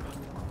a camp.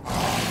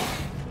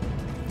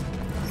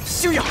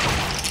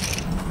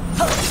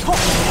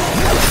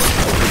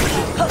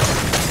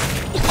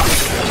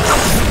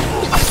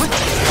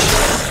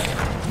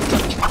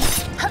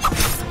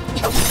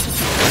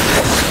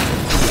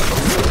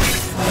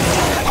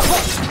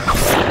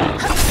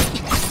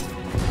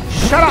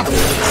 Shut up!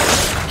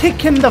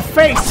 Kick in the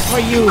face for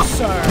you,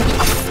 sir.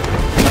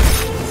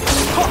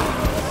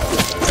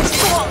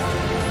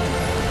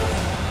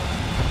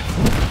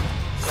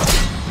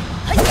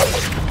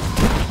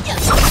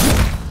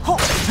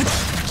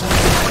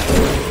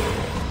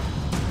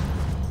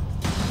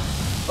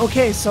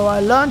 Okay, so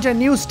I learned a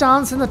new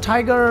stance in the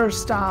tiger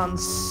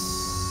stance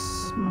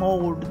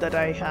mode that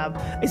I have.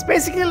 It's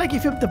basically like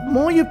if the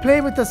more you play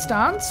with the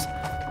stance,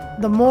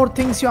 the more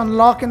things you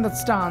unlock in that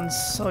stance.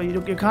 So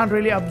you can't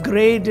really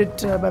upgrade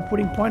it by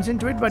putting points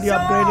into it, but you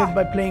upgrade it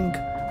by playing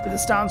with the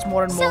stance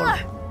more and more.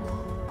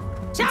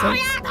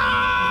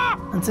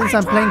 And since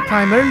I'm playing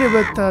primarily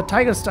with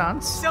tiger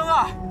stance,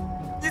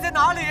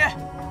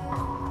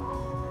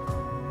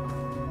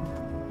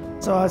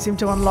 so I seem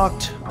to have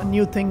unlocked a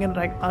new thing in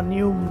like a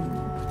new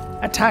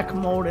attack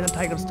mode in a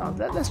tiger stance.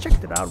 Let's check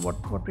that out.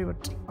 What we have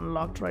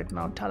unlocked right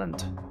now?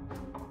 Talent.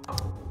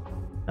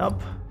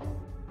 Nope.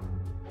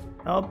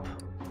 Nope.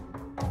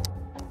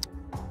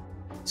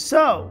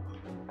 So,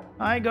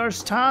 tiger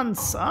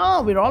stance.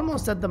 Oh, we're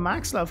almost at the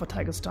max level for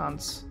tiger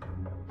stance,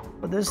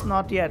 but this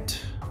not yet.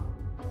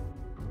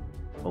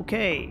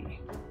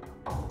 Okay.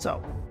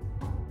 So,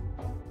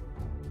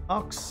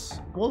 ox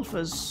wolf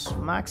is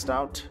maxed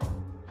out.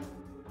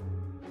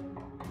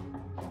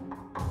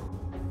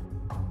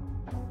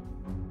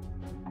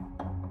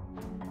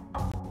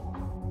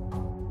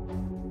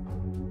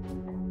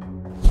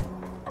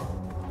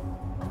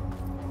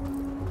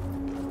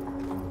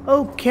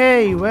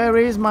 Okay, where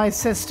is my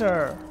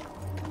sister?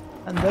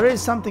 And there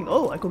is something.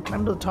 Oh, I could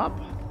climb to the top.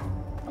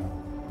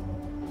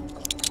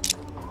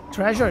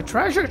 Treasure,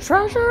 treasure,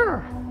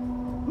 treasure!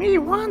 Me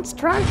wants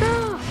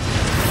treasure!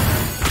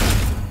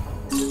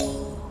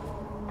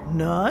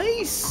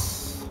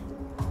 Nice!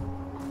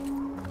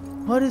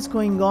 What is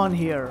going on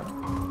here?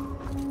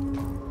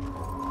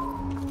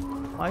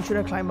 Why should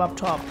I climb up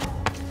top?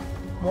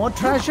 More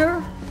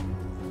treasure?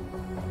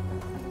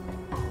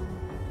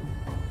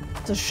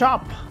 It's a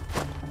shop.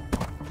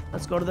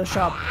 Let's go to the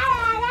shop.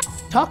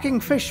 Talking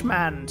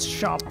Fishman's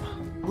shop.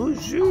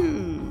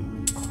 Woohoo!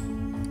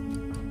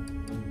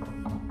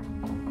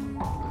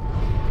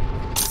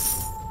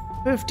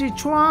 50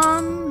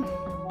 Chuan.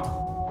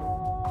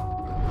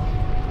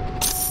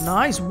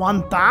 Nice.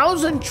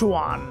 1,000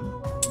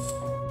 Chuan.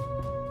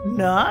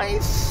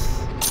 Nice.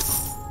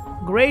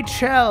 Great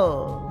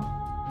shell.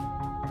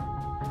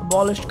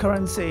 Abolished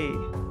currency.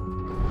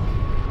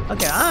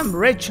 Okay, I'm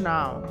rich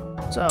now.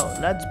 So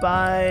let's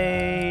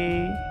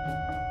buy.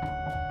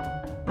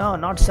 No,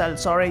 not sell.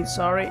 Sorry.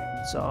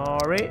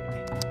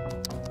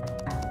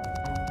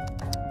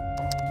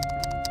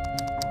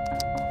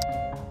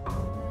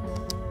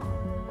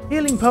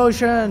 Healing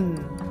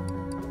potion.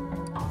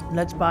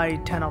 Let's buy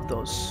 10 of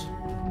those.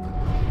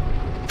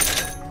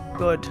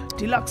 Good.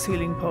 Deluxe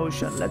healing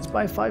potion. Let's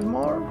buy 5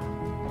 more.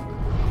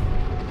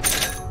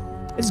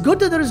 It's good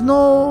that there is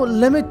no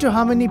limit to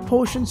how many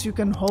potions you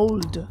can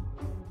hold.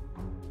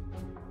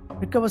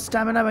 Recover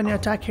stamina when your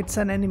attack hits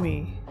an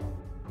enemy.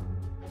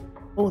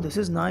 Oh, this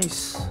is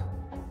nice.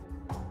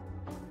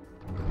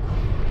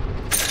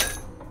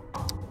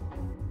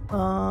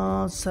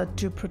 Set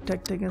to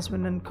protect against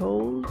wind and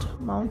cold.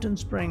 Mountain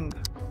spring.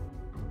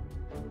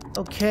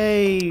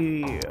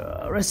 Okay,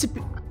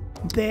 recipe.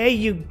 There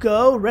you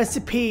go,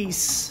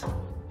 recipes.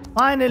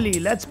 Finally,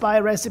 let's buy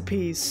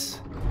recipes.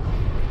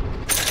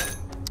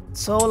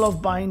 Soul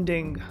of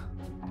binding.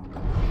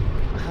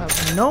 I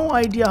have no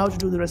idea how to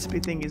do the recipe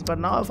thingies, but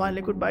now I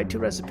finally could buy 2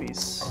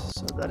 recipes.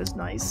 So that is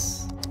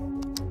nice.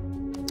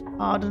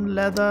 Hardened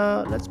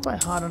leather. Let's buy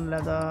hardened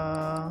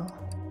leather.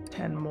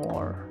 10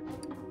 more.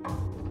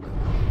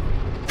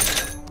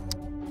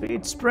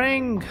 Sweet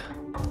spring.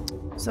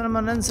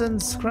 Cinnamon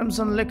incense.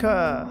 Crimson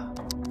liquor.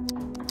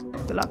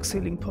 Deluxe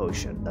healing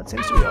potion. That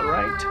seems to be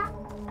alright.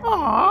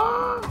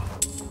 Aww.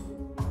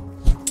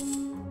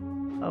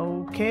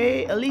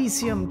 Okay,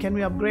 Elysium. Can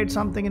we upgrade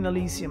something in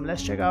Elysium?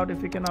 Let's check out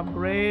if we can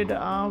upgrade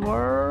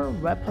our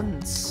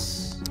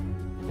weapons.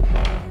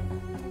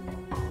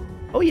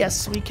 Oh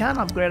yes, we can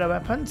upgrade our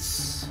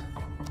weapons.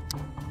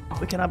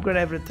 We can upgrade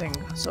everything.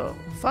 So,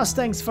 first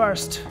things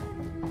first.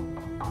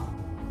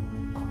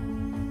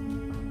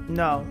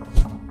 No.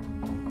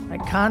 I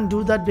can't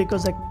do that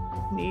because I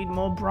need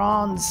more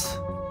bronze.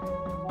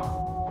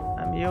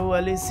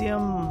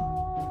 Elysium.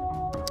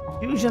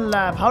 Fusion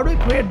lab. How do we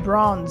create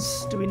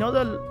bronze? Do we know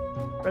the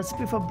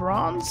recipe for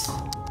bronze?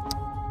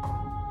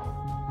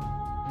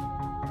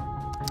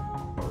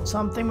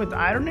 Something with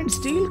iron and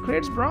steel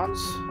creates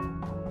bronze?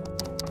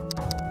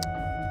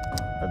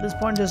 At this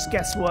point, just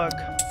guesswork.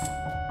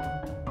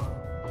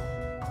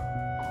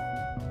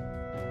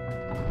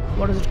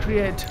 What does it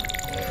create?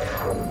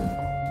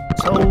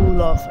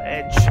 Soul of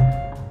Edge.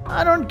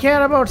 I don't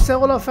care about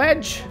Soul of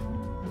Edge.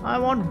 I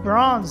want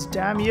bronze,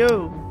 damn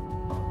you.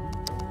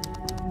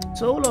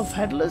 Soul of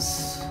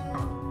Headless.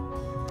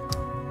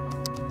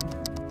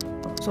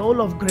 Soul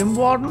of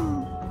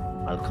Grimwarden.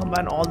 I'll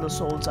combine all the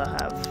souls I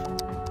have.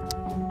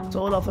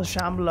 Soul of a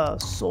Shambler.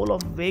 Soul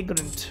of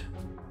Vagrant.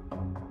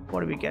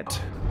 What do we get?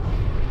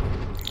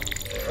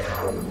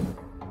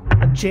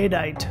 A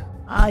Jadeite.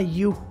 Are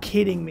you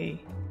kidding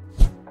me?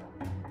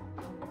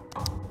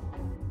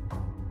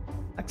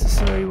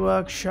 Accessory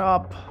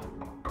workshop.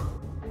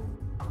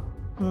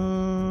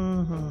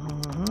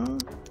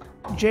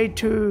 Jade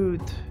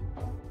tooth.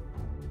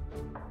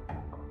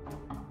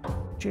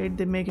 Jade,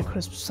 they make a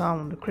crisp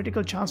sound.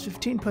 Critical chance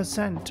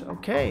 15%.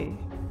 Okay.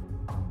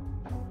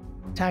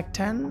 Attack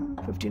 10.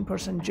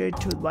 15% jade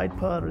tooth. White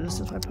pearl.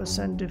 Resistance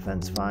 5%.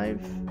 Defense 5.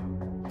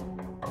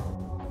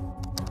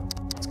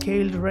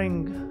 Scaled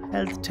ring.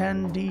 Health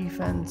 10.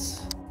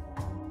 Defense.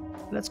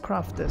 Let's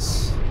craft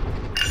this.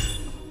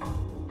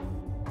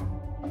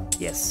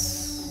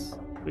 Yes.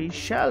 We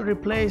shall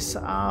replace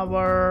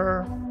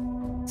our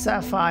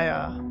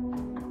sapphire.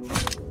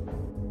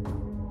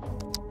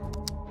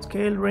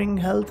 Scale ring,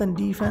 health and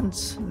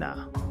defense.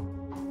 Nah.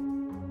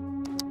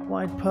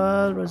 White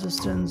pearl,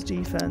 resistance,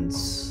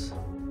 defense.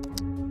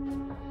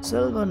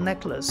 Silver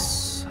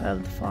necklace,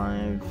 health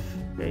 5.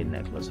 Jade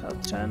necklace,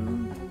 health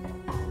 10.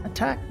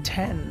 Attack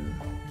 10.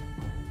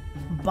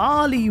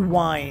 Barley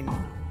wine.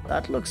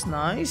 That looks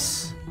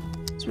nice.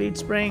 Sweet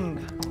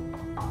spring.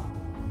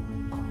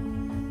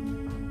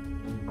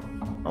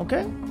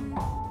 Okay.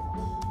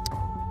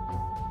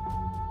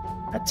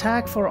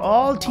 Attack for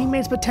all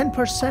teammates by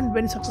 10%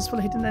 when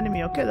successfully hit an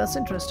enemy. Okay, that's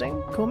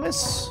interesting.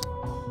 Kumis.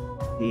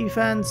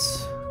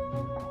 Defense.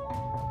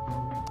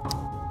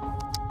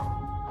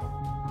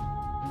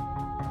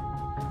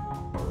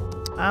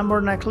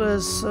 Amber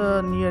necklace,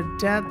 near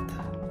death.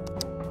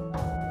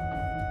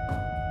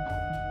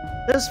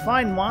 This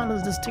fine wine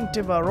has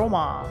distinctive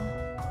aroma.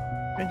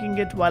 Drinking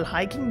it while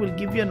hiking will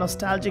give you a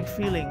nostalgic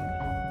feeling.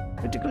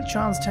 Critical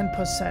chance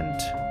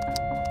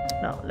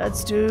 10%. Now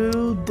let's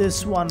do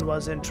this one.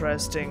 Was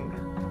interesting.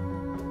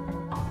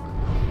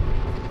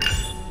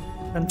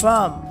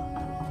 Confirm.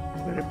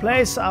 We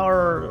replace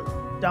our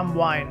dumb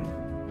wine.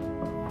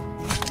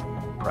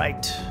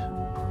 Right.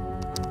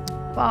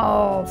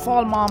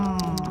 Fall mom.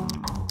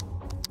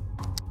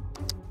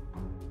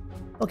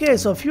 Okay,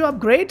 so a few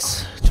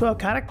upgrades to our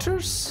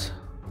characters.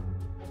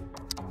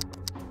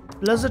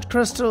 Blizzard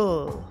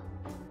crystal.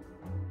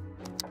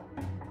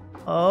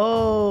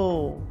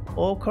 Oh,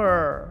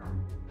 ochre.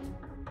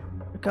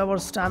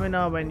 Recovers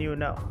stamina when you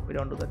know. We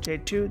don't do the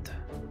jade tooth.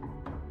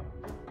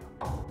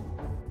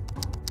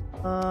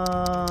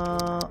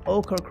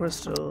 Ochre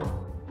crystal.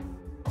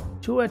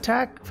 2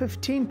 attack,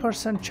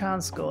 15%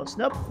 chance goes.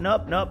 Nope,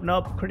 nope, nope,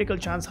 nope. Critical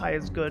chance high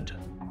is good.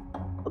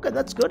 Okay,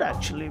 that's good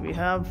actually. We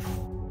have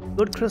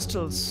good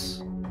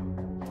crystals.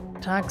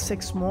 Attack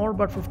 6 more,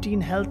 but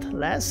 15 health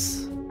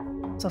less.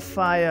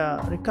 Sapphire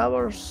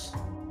recovers.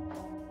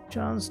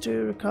 Chance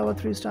to recover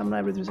 3 stamina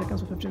every 3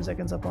 seconds for 15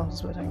 seconds upon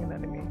attacking an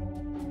enemy.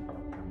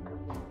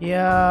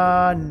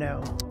 Yeah,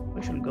 no.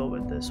 We should go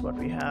with this, what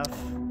we have.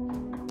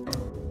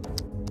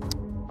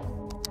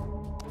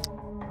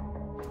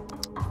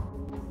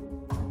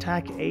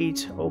 Attack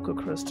 8, ochre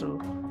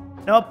crystal.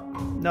 Nope,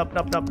 nope,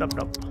 nope, nope, nope,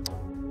 nope.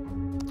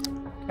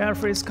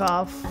 Carefree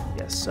scarf,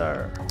 yes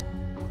sir.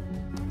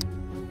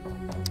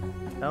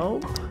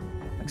 Nope.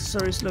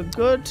 Accessories look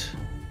good.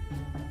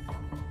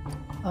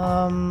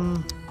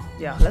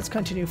 Yeah, let's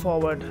continue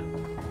forward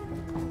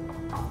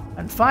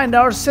and find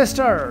our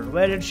sister.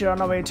 Where did she run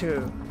away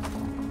to?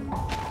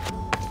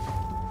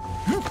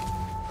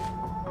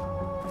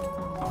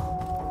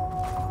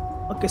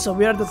 Okay, so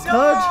we are the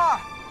third.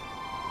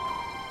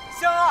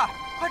 香儿，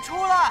快出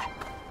来！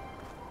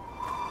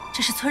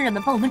这是村人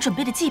们帮我们准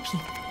备的祭品。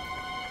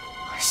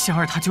香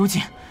儿她究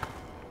竟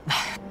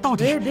到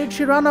底 Where did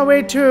she run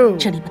away to?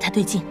 这里不太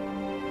对劲，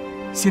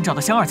先找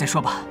到香儿再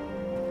说吧。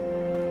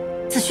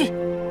子旭，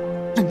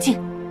冷静。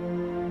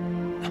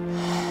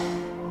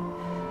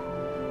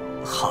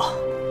好。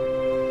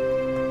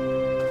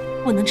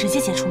我能直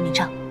接解除迷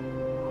障。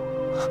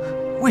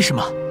为什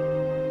么？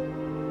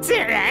自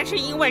然是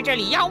因为这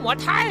里妖魔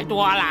太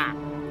多了。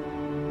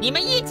你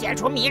们一解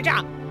除迷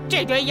障，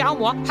这堆妖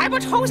魔还不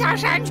冲下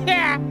山去？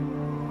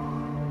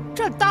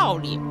这道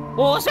理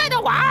5岁的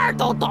娃儿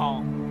都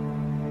懂。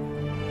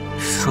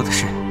说的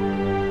是。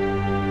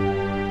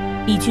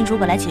李军如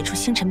果来解除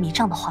星辰迷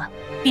障的话，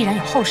必然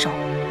有后手。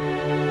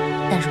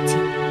但如今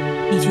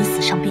李军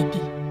死伤遍地，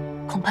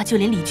恐怕就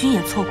连李军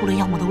也错过了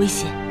妖魔的威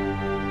胁。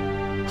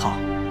好，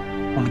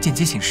我们间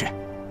接行事，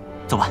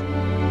走吧。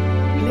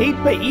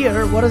Late by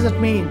ear? What does it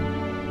mean?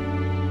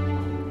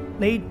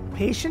 Played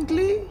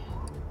patiently?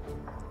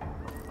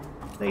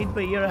 Played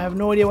by ear? I have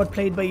no idea what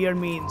played by ear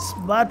means,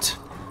 but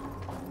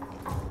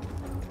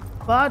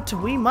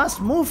we must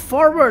move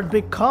forward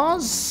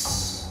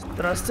because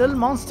there are still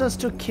monsters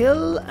to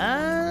kill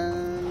and...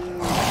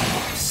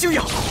 休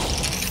养。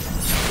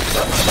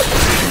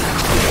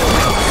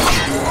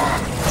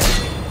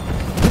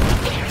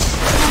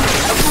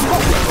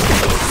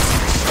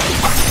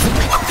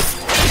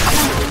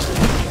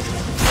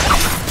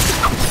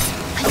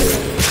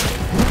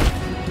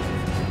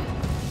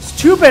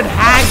Stupid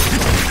hag!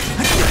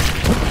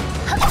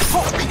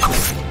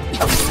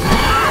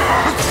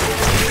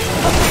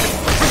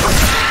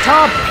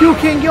 Stop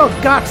puking your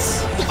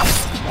guts!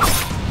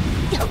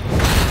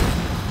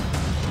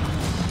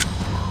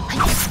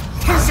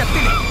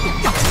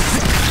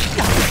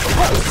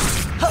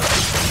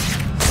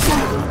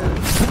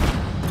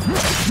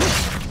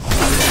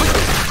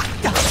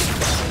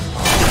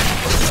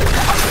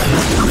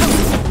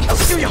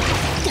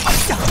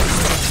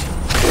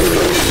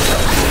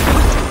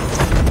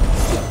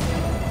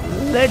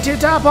 Lit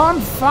it up on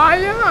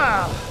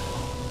fire!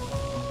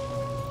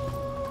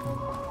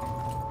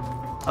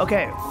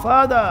 Okay,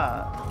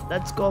 further.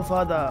 Let's go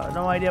further.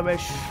 No idea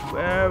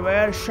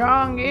where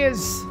Shang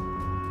is.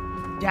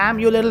 Damn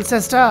you, little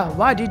sister!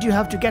 Why did you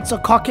have to get so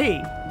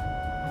cocky?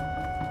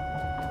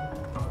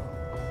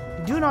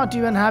 You do not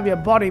even have your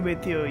body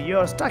with you.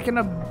 You're stuck in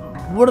a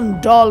wooden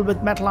doll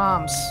with metal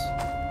arms.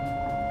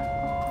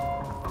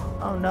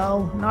 Oh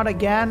no, not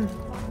again.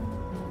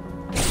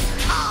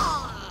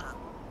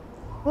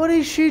 What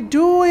is she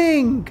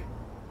doing?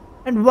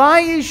 And why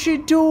is she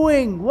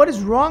doing? What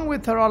is wrong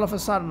with her all of a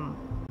sudden?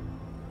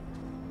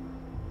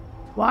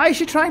 Why is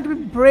she trying to be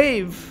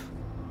brave?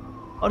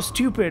 Or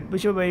stupid,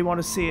 whichever way you want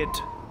to see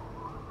it.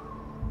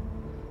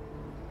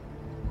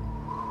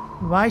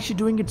 Why is she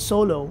doing it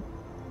solo?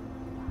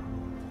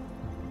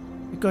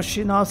 Because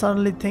she now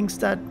suddenly thinks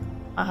that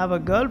I have a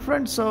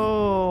girlfriend,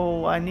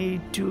 so I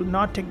need to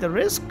not take the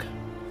risk?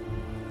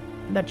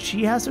 That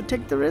she has to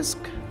take the risk?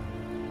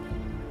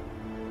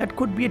 That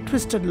could be a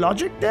twisted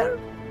logic there.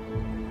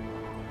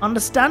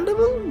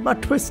 Understandable,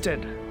 but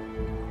twisted.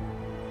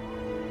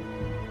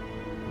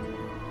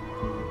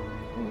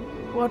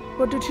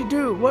 What did she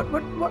do?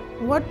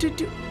 What did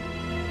you...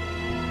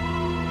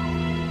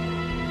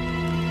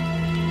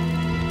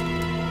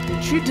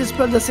 she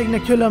dispelled the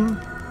Signaculum.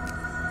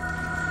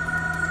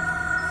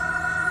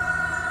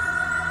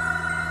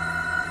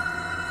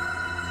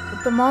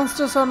 But the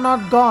monsters are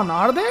not gone,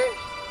 are they?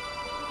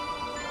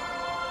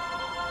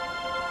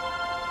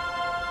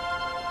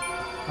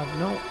 Oh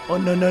no. Oh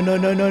no no no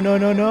no no no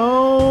no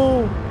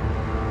no.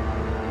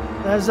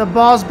 There's a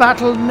boss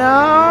battle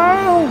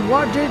now.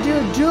 What did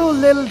you do,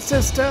 little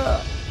sister?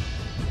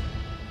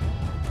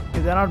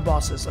 Okay, they're not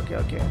bosses. Okay,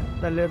 okay.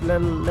 The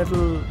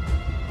little.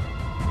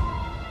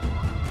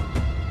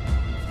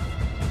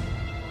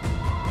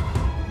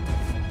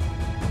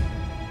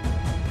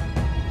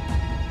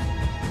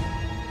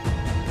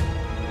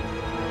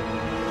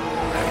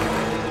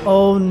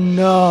 Oh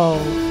no.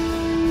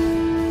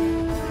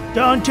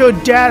 Don't you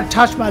dare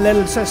touch my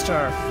little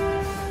sister.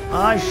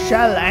 I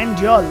shall end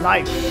your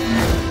life.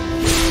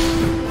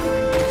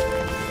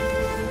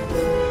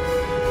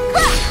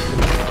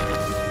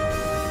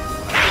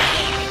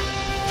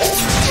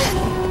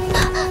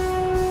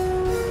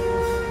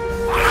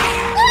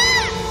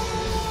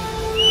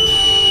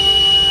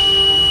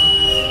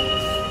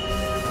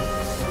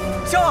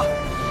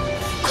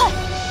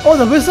 Oh,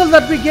 the whistle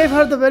that we gave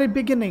her at the very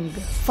beginning.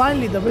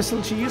 Finally, the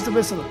whistle. She used the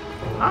whistle.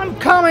 I'm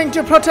coming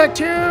to protect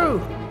you.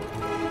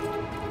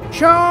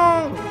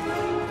 Xiong,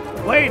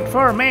 wait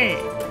for me.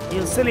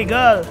 You silly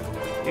girl.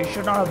 You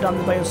should not have done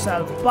it by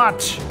yourself.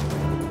 But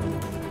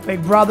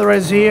Big Brother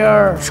is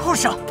here.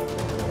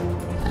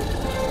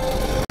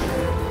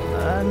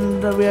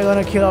 And we are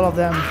gonna kill all of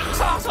them.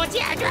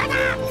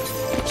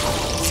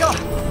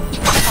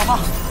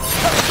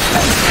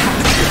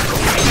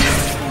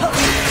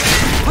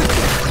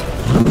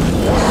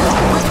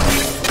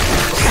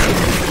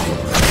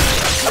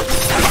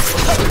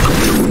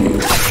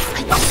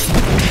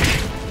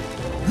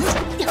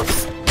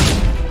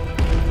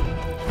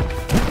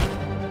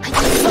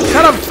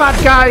 Shut up,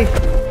 fat guy!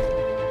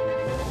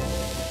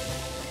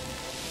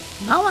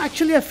 Now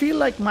actually I feel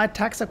like my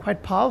attacks are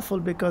quite powerful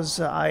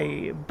because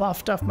I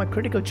buffed up my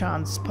critical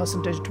chance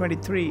percentage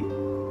 23.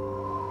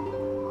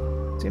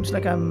 Seems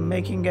like I'm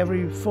making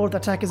every fourth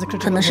attack is a critical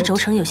hit. 可能是轴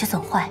承有些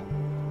损坏，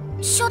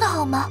修得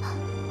好吗？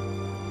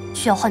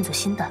需要换组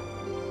新的，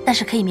但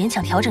是可以勉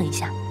强调整一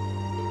下。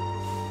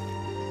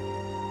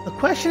The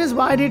question is,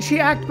 why did she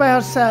act by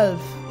herself?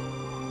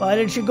 Why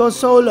did she go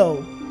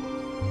solo?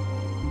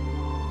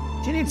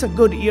 She needs a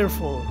good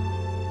earful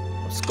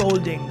of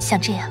scolding. 像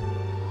这样，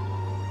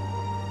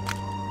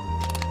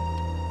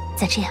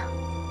再这样。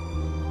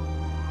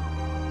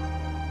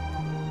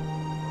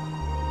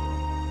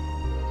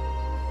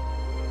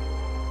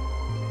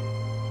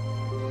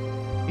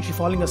Is she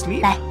falling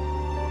asleep? 来，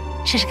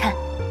试试看，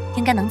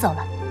应该能走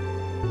了。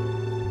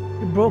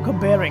She broke her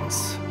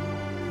bearings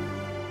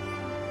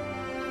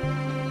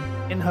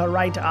in her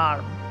right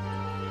arm.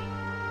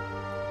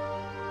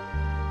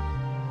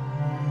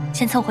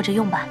 先凑合着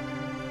用吧，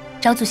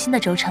找组新的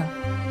轴承，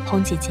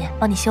红姐姐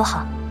帮你修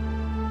好。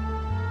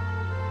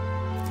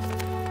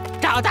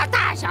找到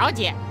大小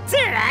姐，自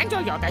然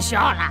就有的修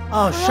了。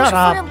Oh, 要 shut 是夫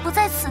up! 人不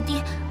在此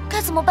地，该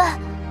怎么办？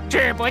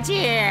只不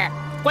济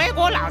鬼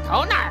谷老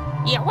头那儿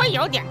也会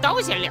有点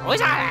东西留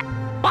下来，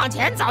往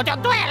前走就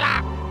对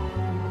了。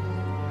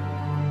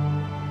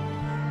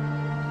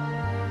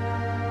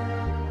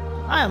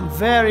I am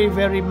very,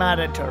 very mad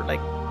at her.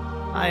 Like,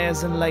 I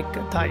as in like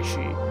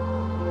Taishi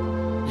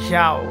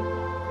Zhao.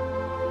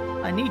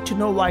 I need to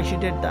know why she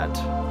did that.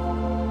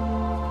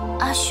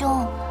 阿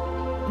兄，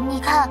你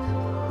看，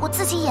我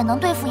自己也能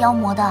对付妖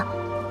魔的，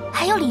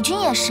还有李军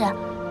也是，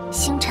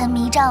星辰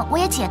迷障我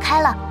也解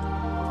开了。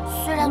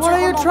虽然最 What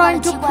后 are you 弄坏了 trying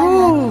机 to 关人，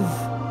 prove?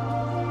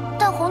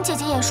 但红姐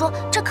姐也说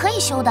这可以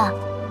修的，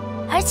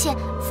而且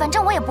反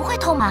正我也不会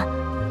偷马，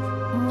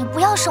你不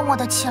要生我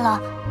的气了，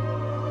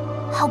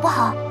好不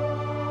好？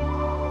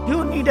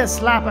 You need a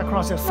slap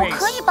across your 我 face.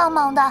 可以帮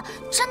忙的，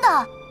真的。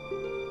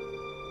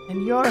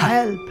 And you're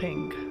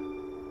helping.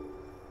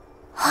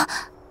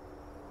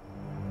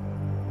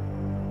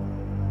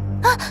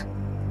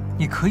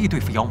 你可以对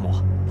付妖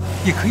魔，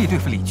也可以对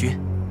付李军，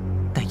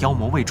但妖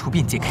魔未出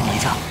便解开迷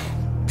障，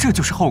这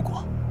就是后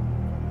果。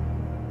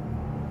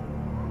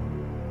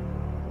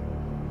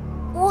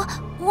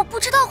我不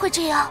知道会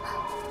这样。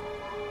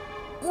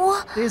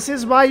This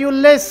is why you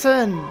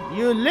listen.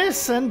 You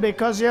listen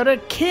because you're a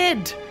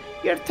kid.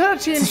 You're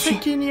 13,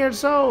 15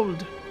 years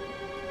old.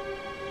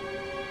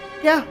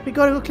 Yeah, we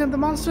gotta go claim the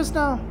monsters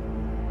now.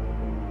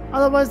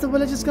 Otherwise the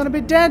village is gonna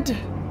be dead.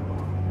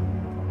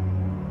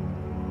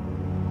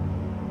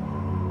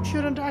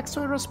 Shouldn't act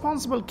so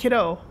irresponsible,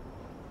 kiddo.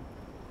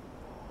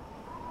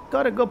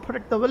 Gotta go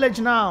protect the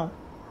village now.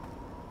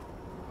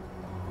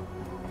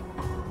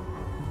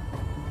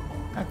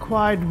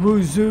 Acquired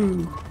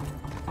Wuzhu.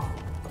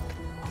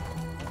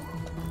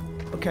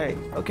 Okay.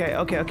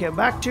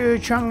 Back to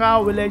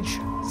Chang'an village.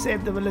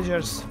 Save the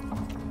villagers.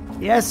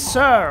 Yes,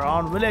 sir.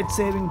 On village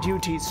saving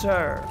duty,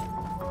 sir.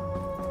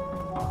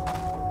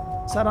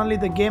 Suddenly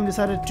the game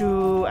decided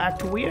to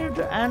act weird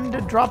and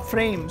drop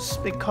frames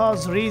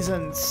because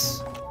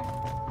reasons.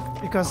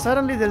 Because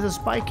suddenly there's a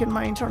spike in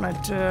my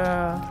internet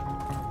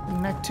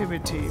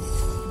connectivity.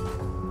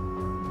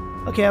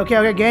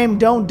 Okay, game,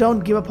 don't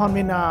give up on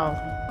me now.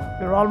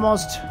 We're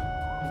almost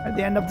at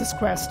the end of this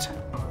quest.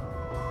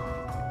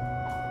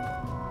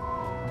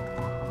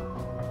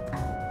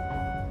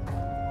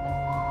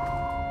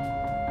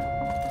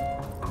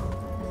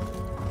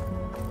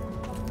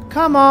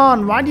 Come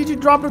on, why did you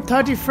drop to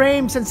 30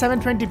 frames and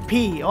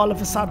 720p all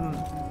of a sudden?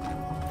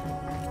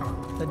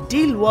 The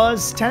deal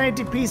was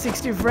 1080p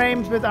 60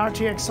 frames with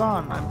RTX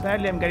on.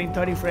 I'm getting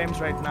 30 frames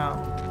right now.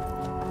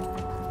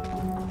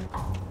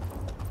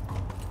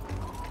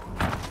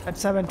 At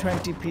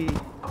 720p.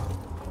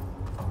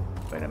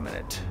 Wait a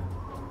minute.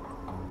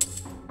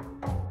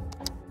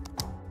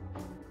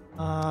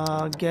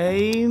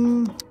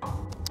 Game.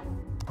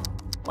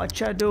 What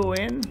you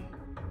doing?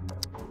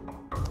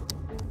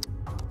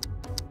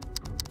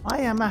 Why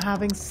am I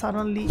having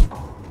suddenly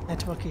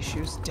network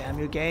issues? Damn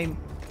you, game.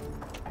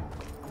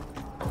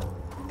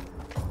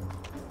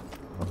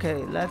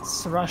 Okay,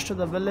 let's rush to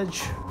the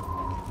village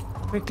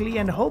quickly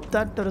and hope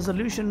that the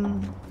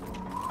resolution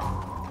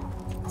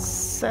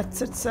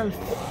sets itself.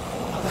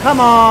 Come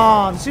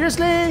on,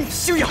 seriously?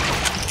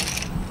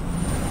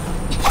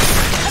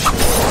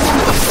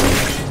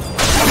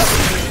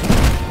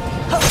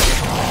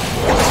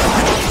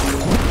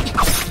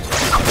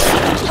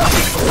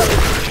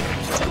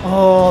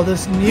 Oh,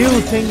 this new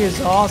thing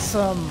is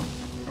awesome.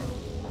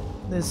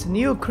 This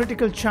new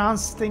critical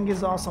chance thing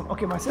is awesome.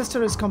 Okay, my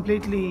sister is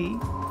completely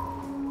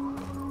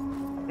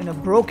in a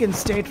broken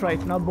state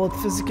right now, both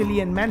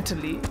physically and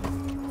mentally.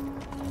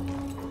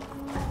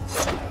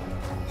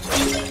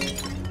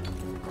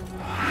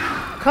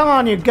 Come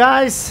on, you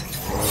guys.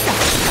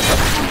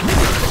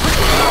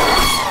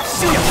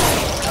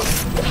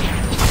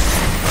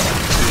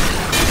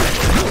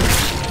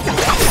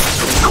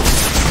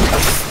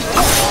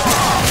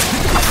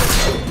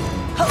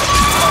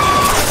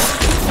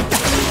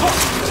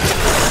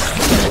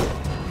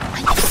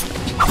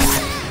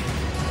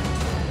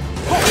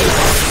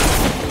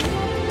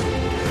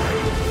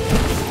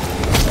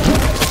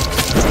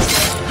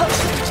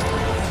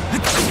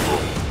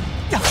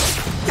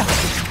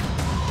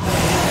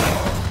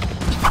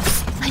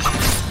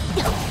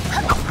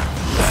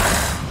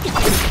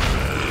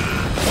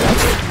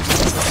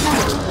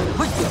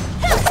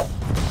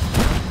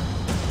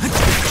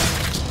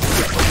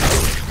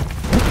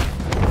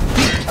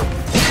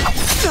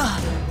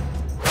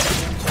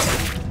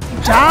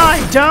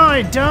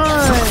 Die!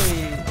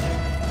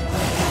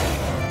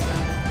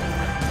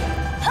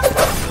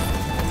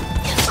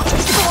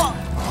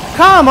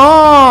 Come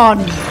on!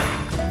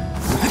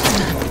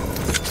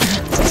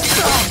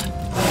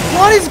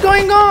 What is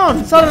going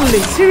on suddenly?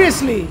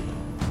 Seriously?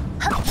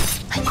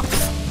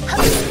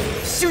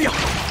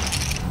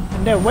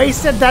 And they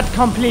wasted that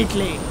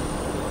completely.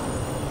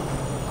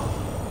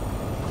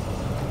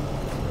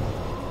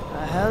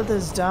 My health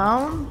is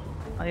down.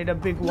 I need a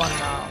big one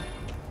now.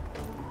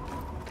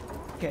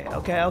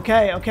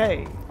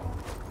 Okay.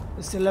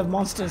 We still have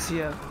monsters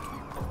here.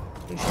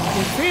 We should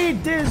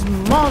defeat these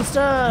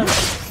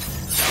monsters!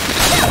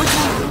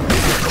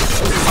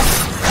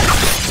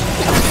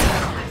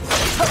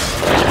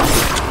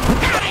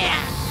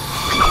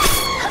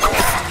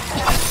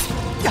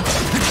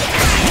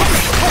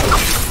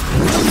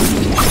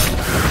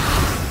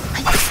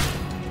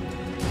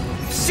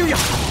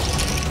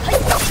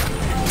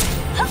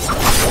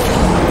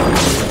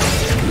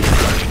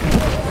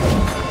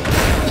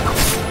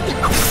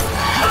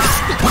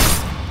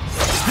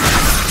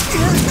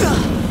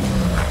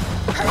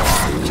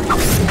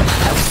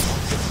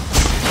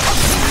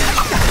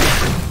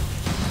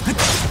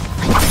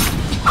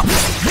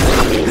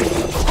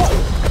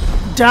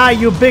 Die,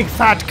 you big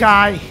fat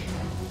guy!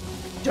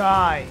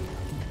 Die.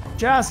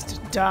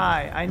 Just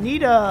die. I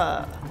need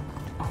a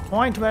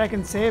point where I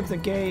can save the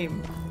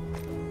game.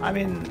 I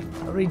mean,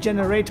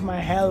 regenerate my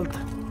health.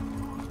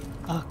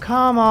 Oh,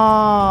 come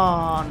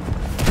on!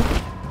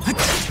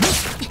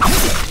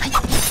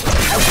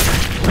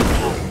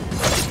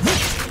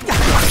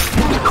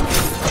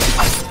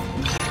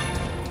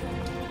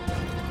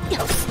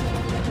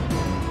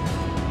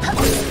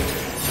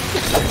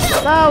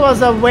 That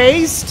was a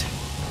waste.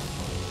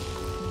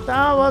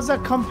 That was a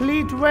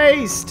complete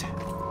waste.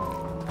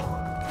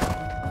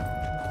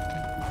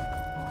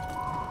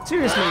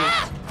 Seriously.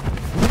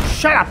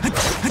 Shut up.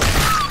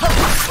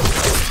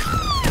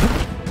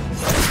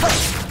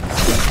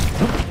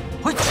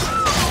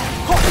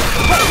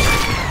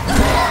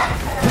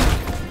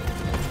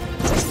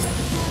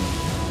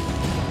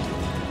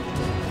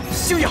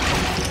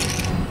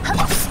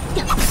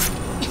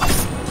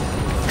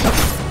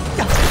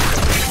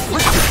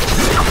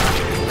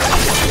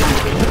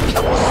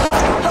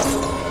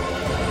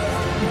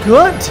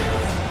 Good.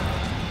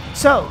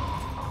 So,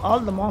 all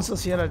the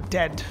monsters here are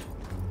dead.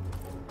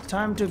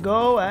 Time to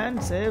go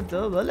and save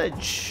the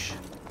village.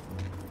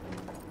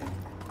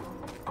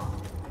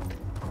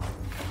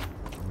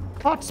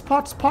 Pots.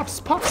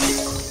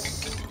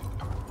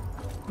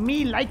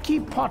 Me likey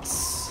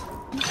pots.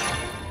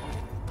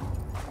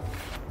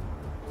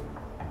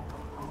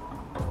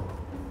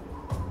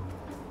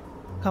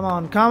 Come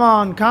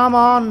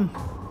on.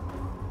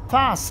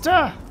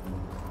 Faster.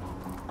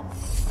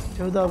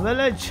 To the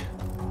village.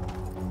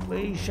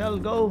 We shall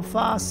go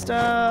faster.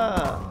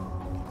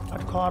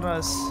 At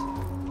chorus.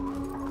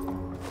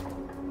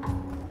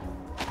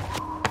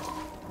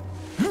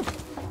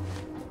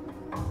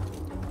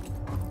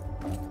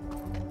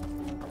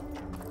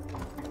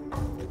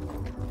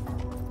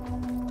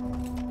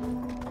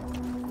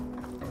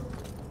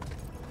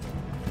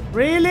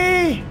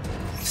 Really?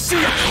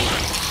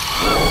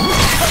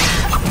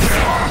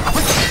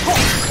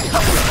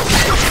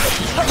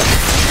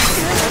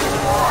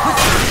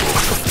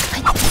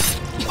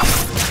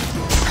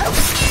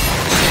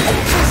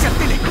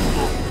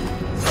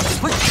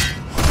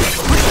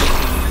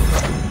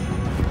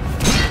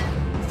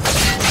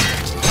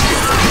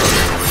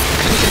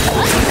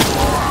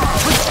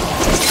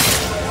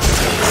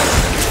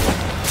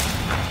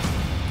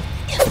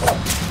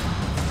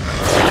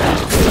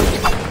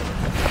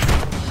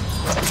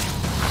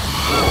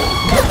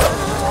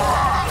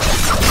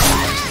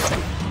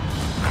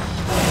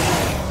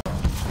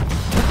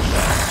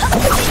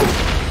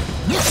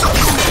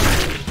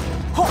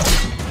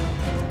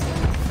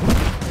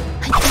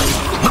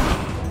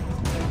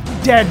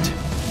 Dead,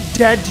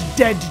 dead,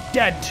 dead,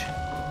 dead.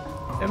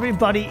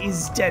 Everybody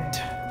is dead.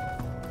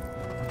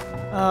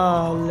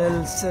 Oh,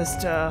 little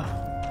sister.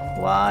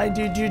 Why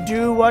did you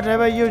do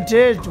whatever you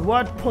did?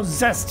 What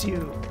possessed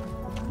you?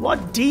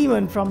 What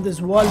demon from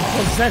this world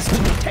possessed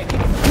you, taking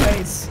your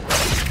place?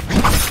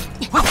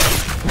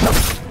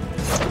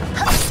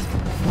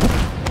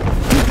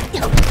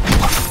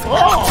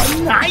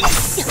 Oh,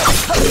 nice!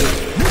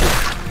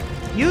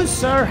 You,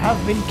 sir,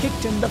 have been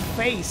kicked in the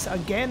face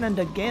again and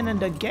again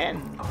and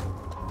again.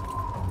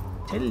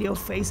 Till your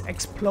face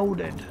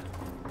exploded.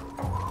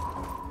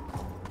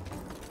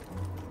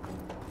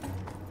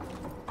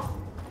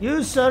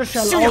 You, sir,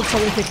 shall also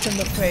be kicked in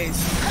the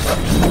face.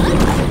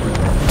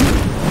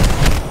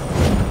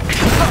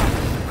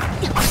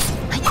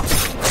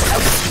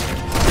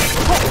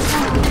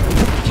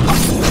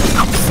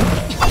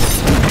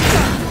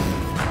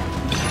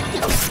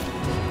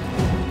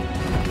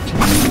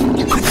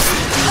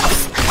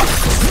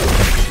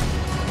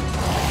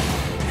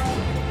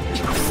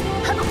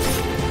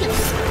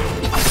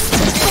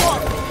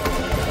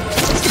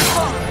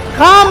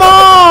 Come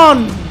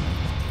on!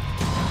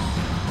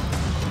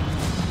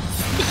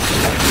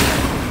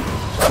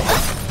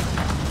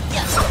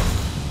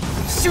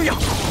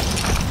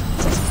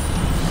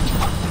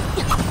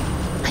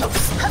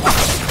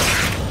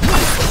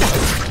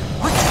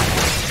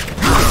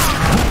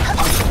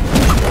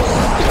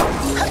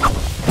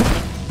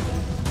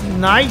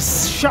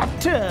 Nice shot!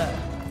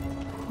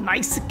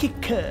 Nice kick!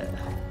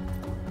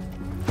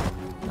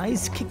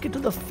 Nice kick to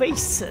the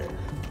face!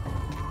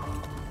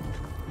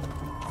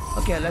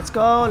 Okay, let's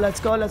go, let's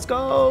go, let's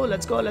go,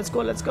 let's go, let's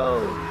go, let's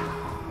go.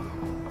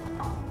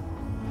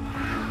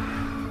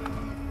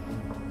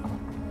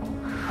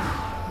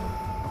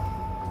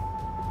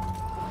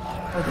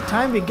 By the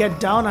time we get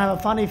down, I have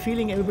a funny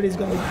feeling everybody's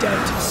gonna be dead.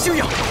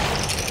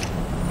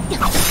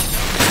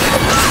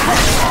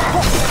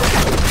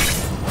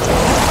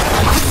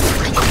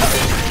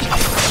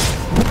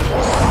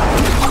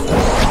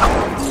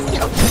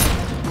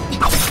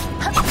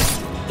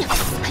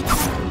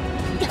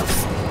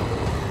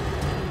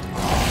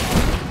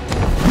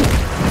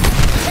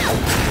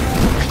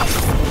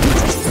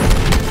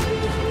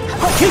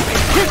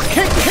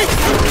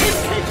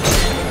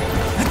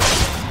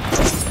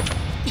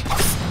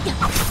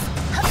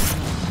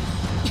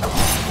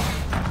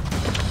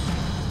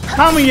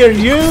 Come here,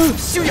 you!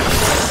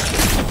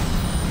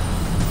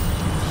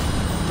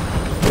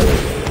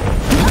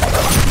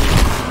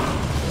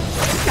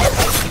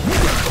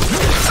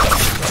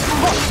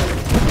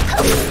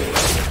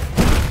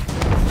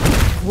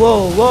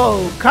 Whoa,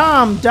 whoa,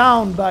 calm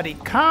down, buddy,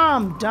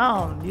 calm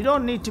down. You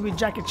don't need to be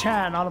Jackie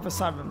Chan all of a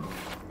sudden.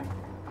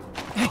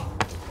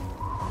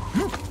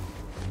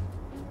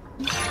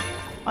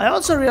 I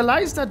also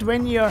realized that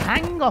when you're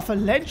hanging off a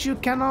ledge, you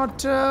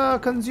cannot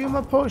consume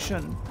a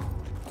potion.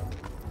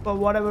 For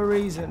whatever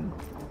reason.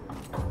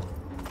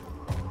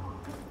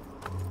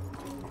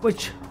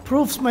 Which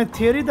proves my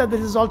theory that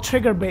this is all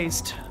trigger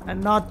based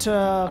and not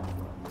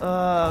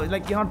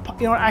like you're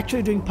not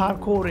actually doing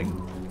parkouring,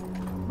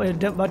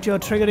 but you're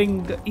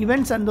triggering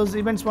events, and those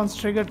events once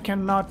triggered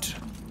cannot,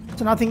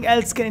 so nothing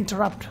else can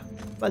interrupt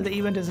while the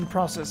event is in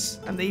process,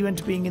 and the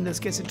event being in this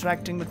case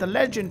interacting with the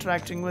ledge,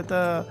 interacting with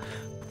a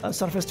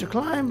surface to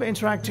climb,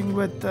 interacting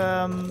with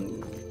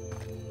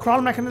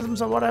crawl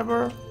mechanisms or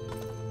whatever.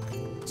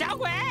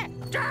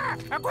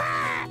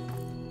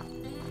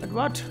 But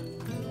what?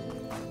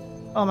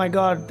 Oh my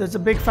god, there's a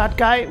big fat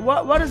guy.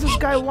 What does this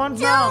guy want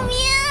now?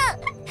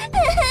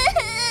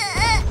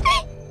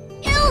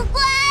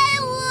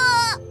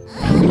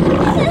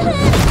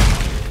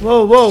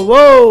 Whoa, whoa,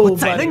 whoa!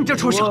 Buddy,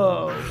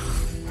 whoa.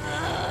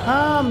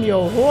 Calm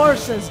your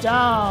horses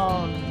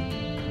down.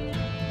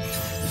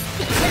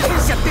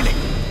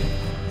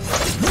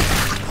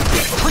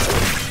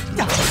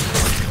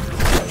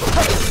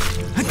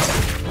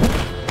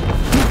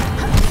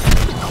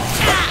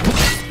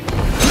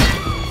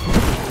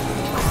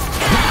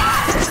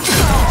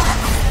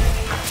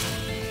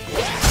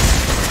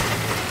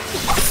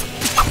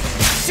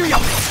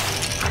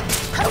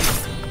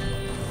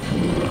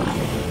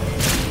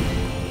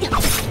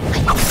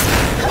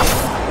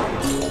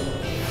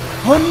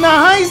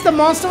 nice! The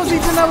monster was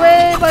eaten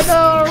away by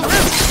the...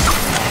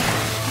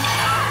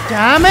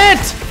 Damn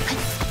it!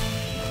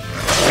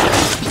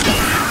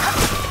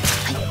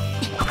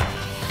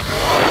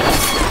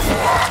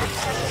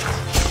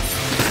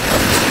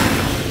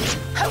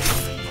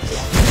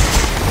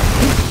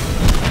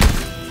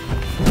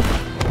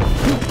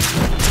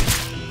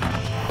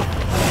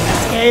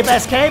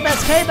 Escape,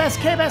 escape, escape,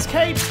 escape,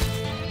 escape!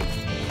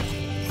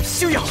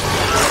 Xuan-Yuan!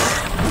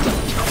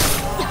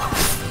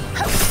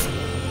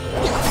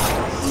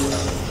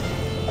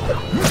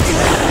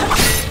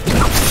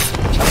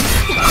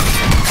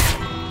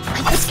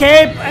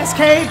 Escape,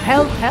 escape,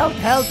 help, help,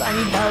 help, I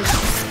need help.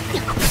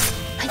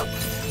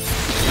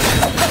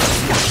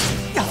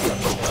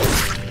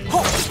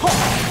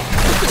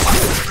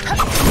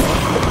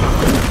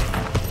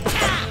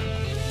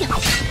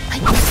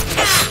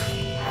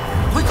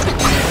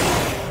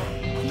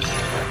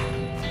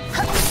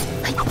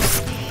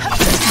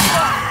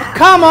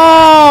 Come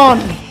on!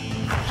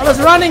 I was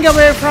running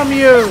away from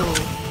you!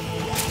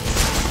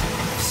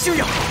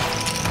 Xuan-Yuan!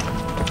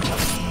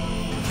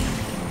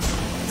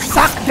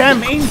 Suck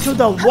them into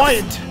the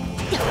void!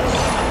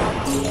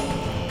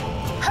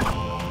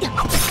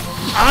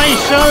 I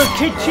shall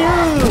kick you!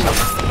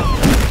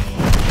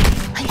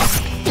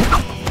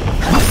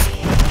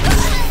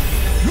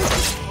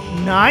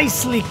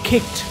 Nicely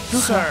kicked,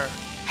 sir.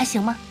 还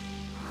行吗?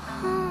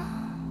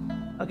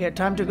 Okay,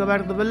 time to go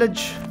back to the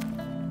village.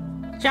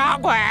 小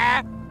鬼，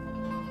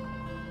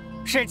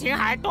事情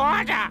还多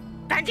着，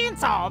赶紧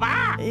走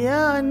吧。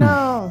Yeah, I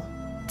know.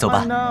 走吧，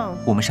 I know.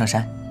 我们上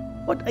山。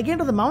 What, again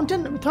to the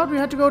mountain? We thought we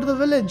had to go to the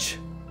village.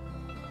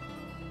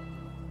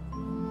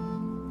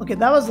 Okay,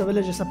 that was the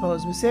village, I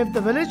suppose. We saved the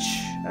village,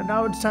 and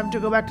now it's time to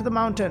go back to the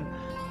mountain.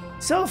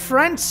 So,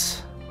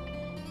 friends,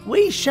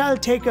 we shall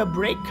take a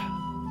break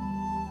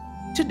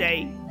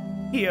today,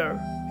 here,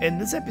 in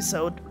this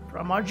episode,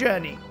 from our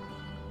journey.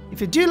 If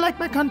you do like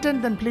my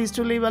content, then please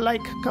do leave a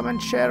like, comment,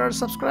 share, or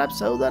subscribe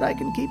so that I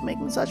can keep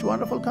making such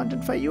wonderful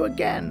content for you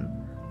again.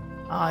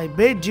 I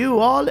bid you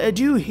all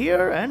adieu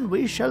here, and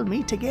we shall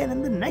meet again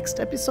in the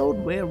next episode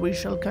where we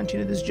shall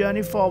continue this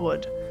journey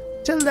forward.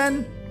 Till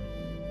then,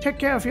 take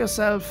care of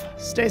yourself,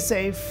 stay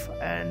safe,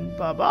 and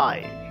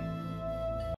bye-bye.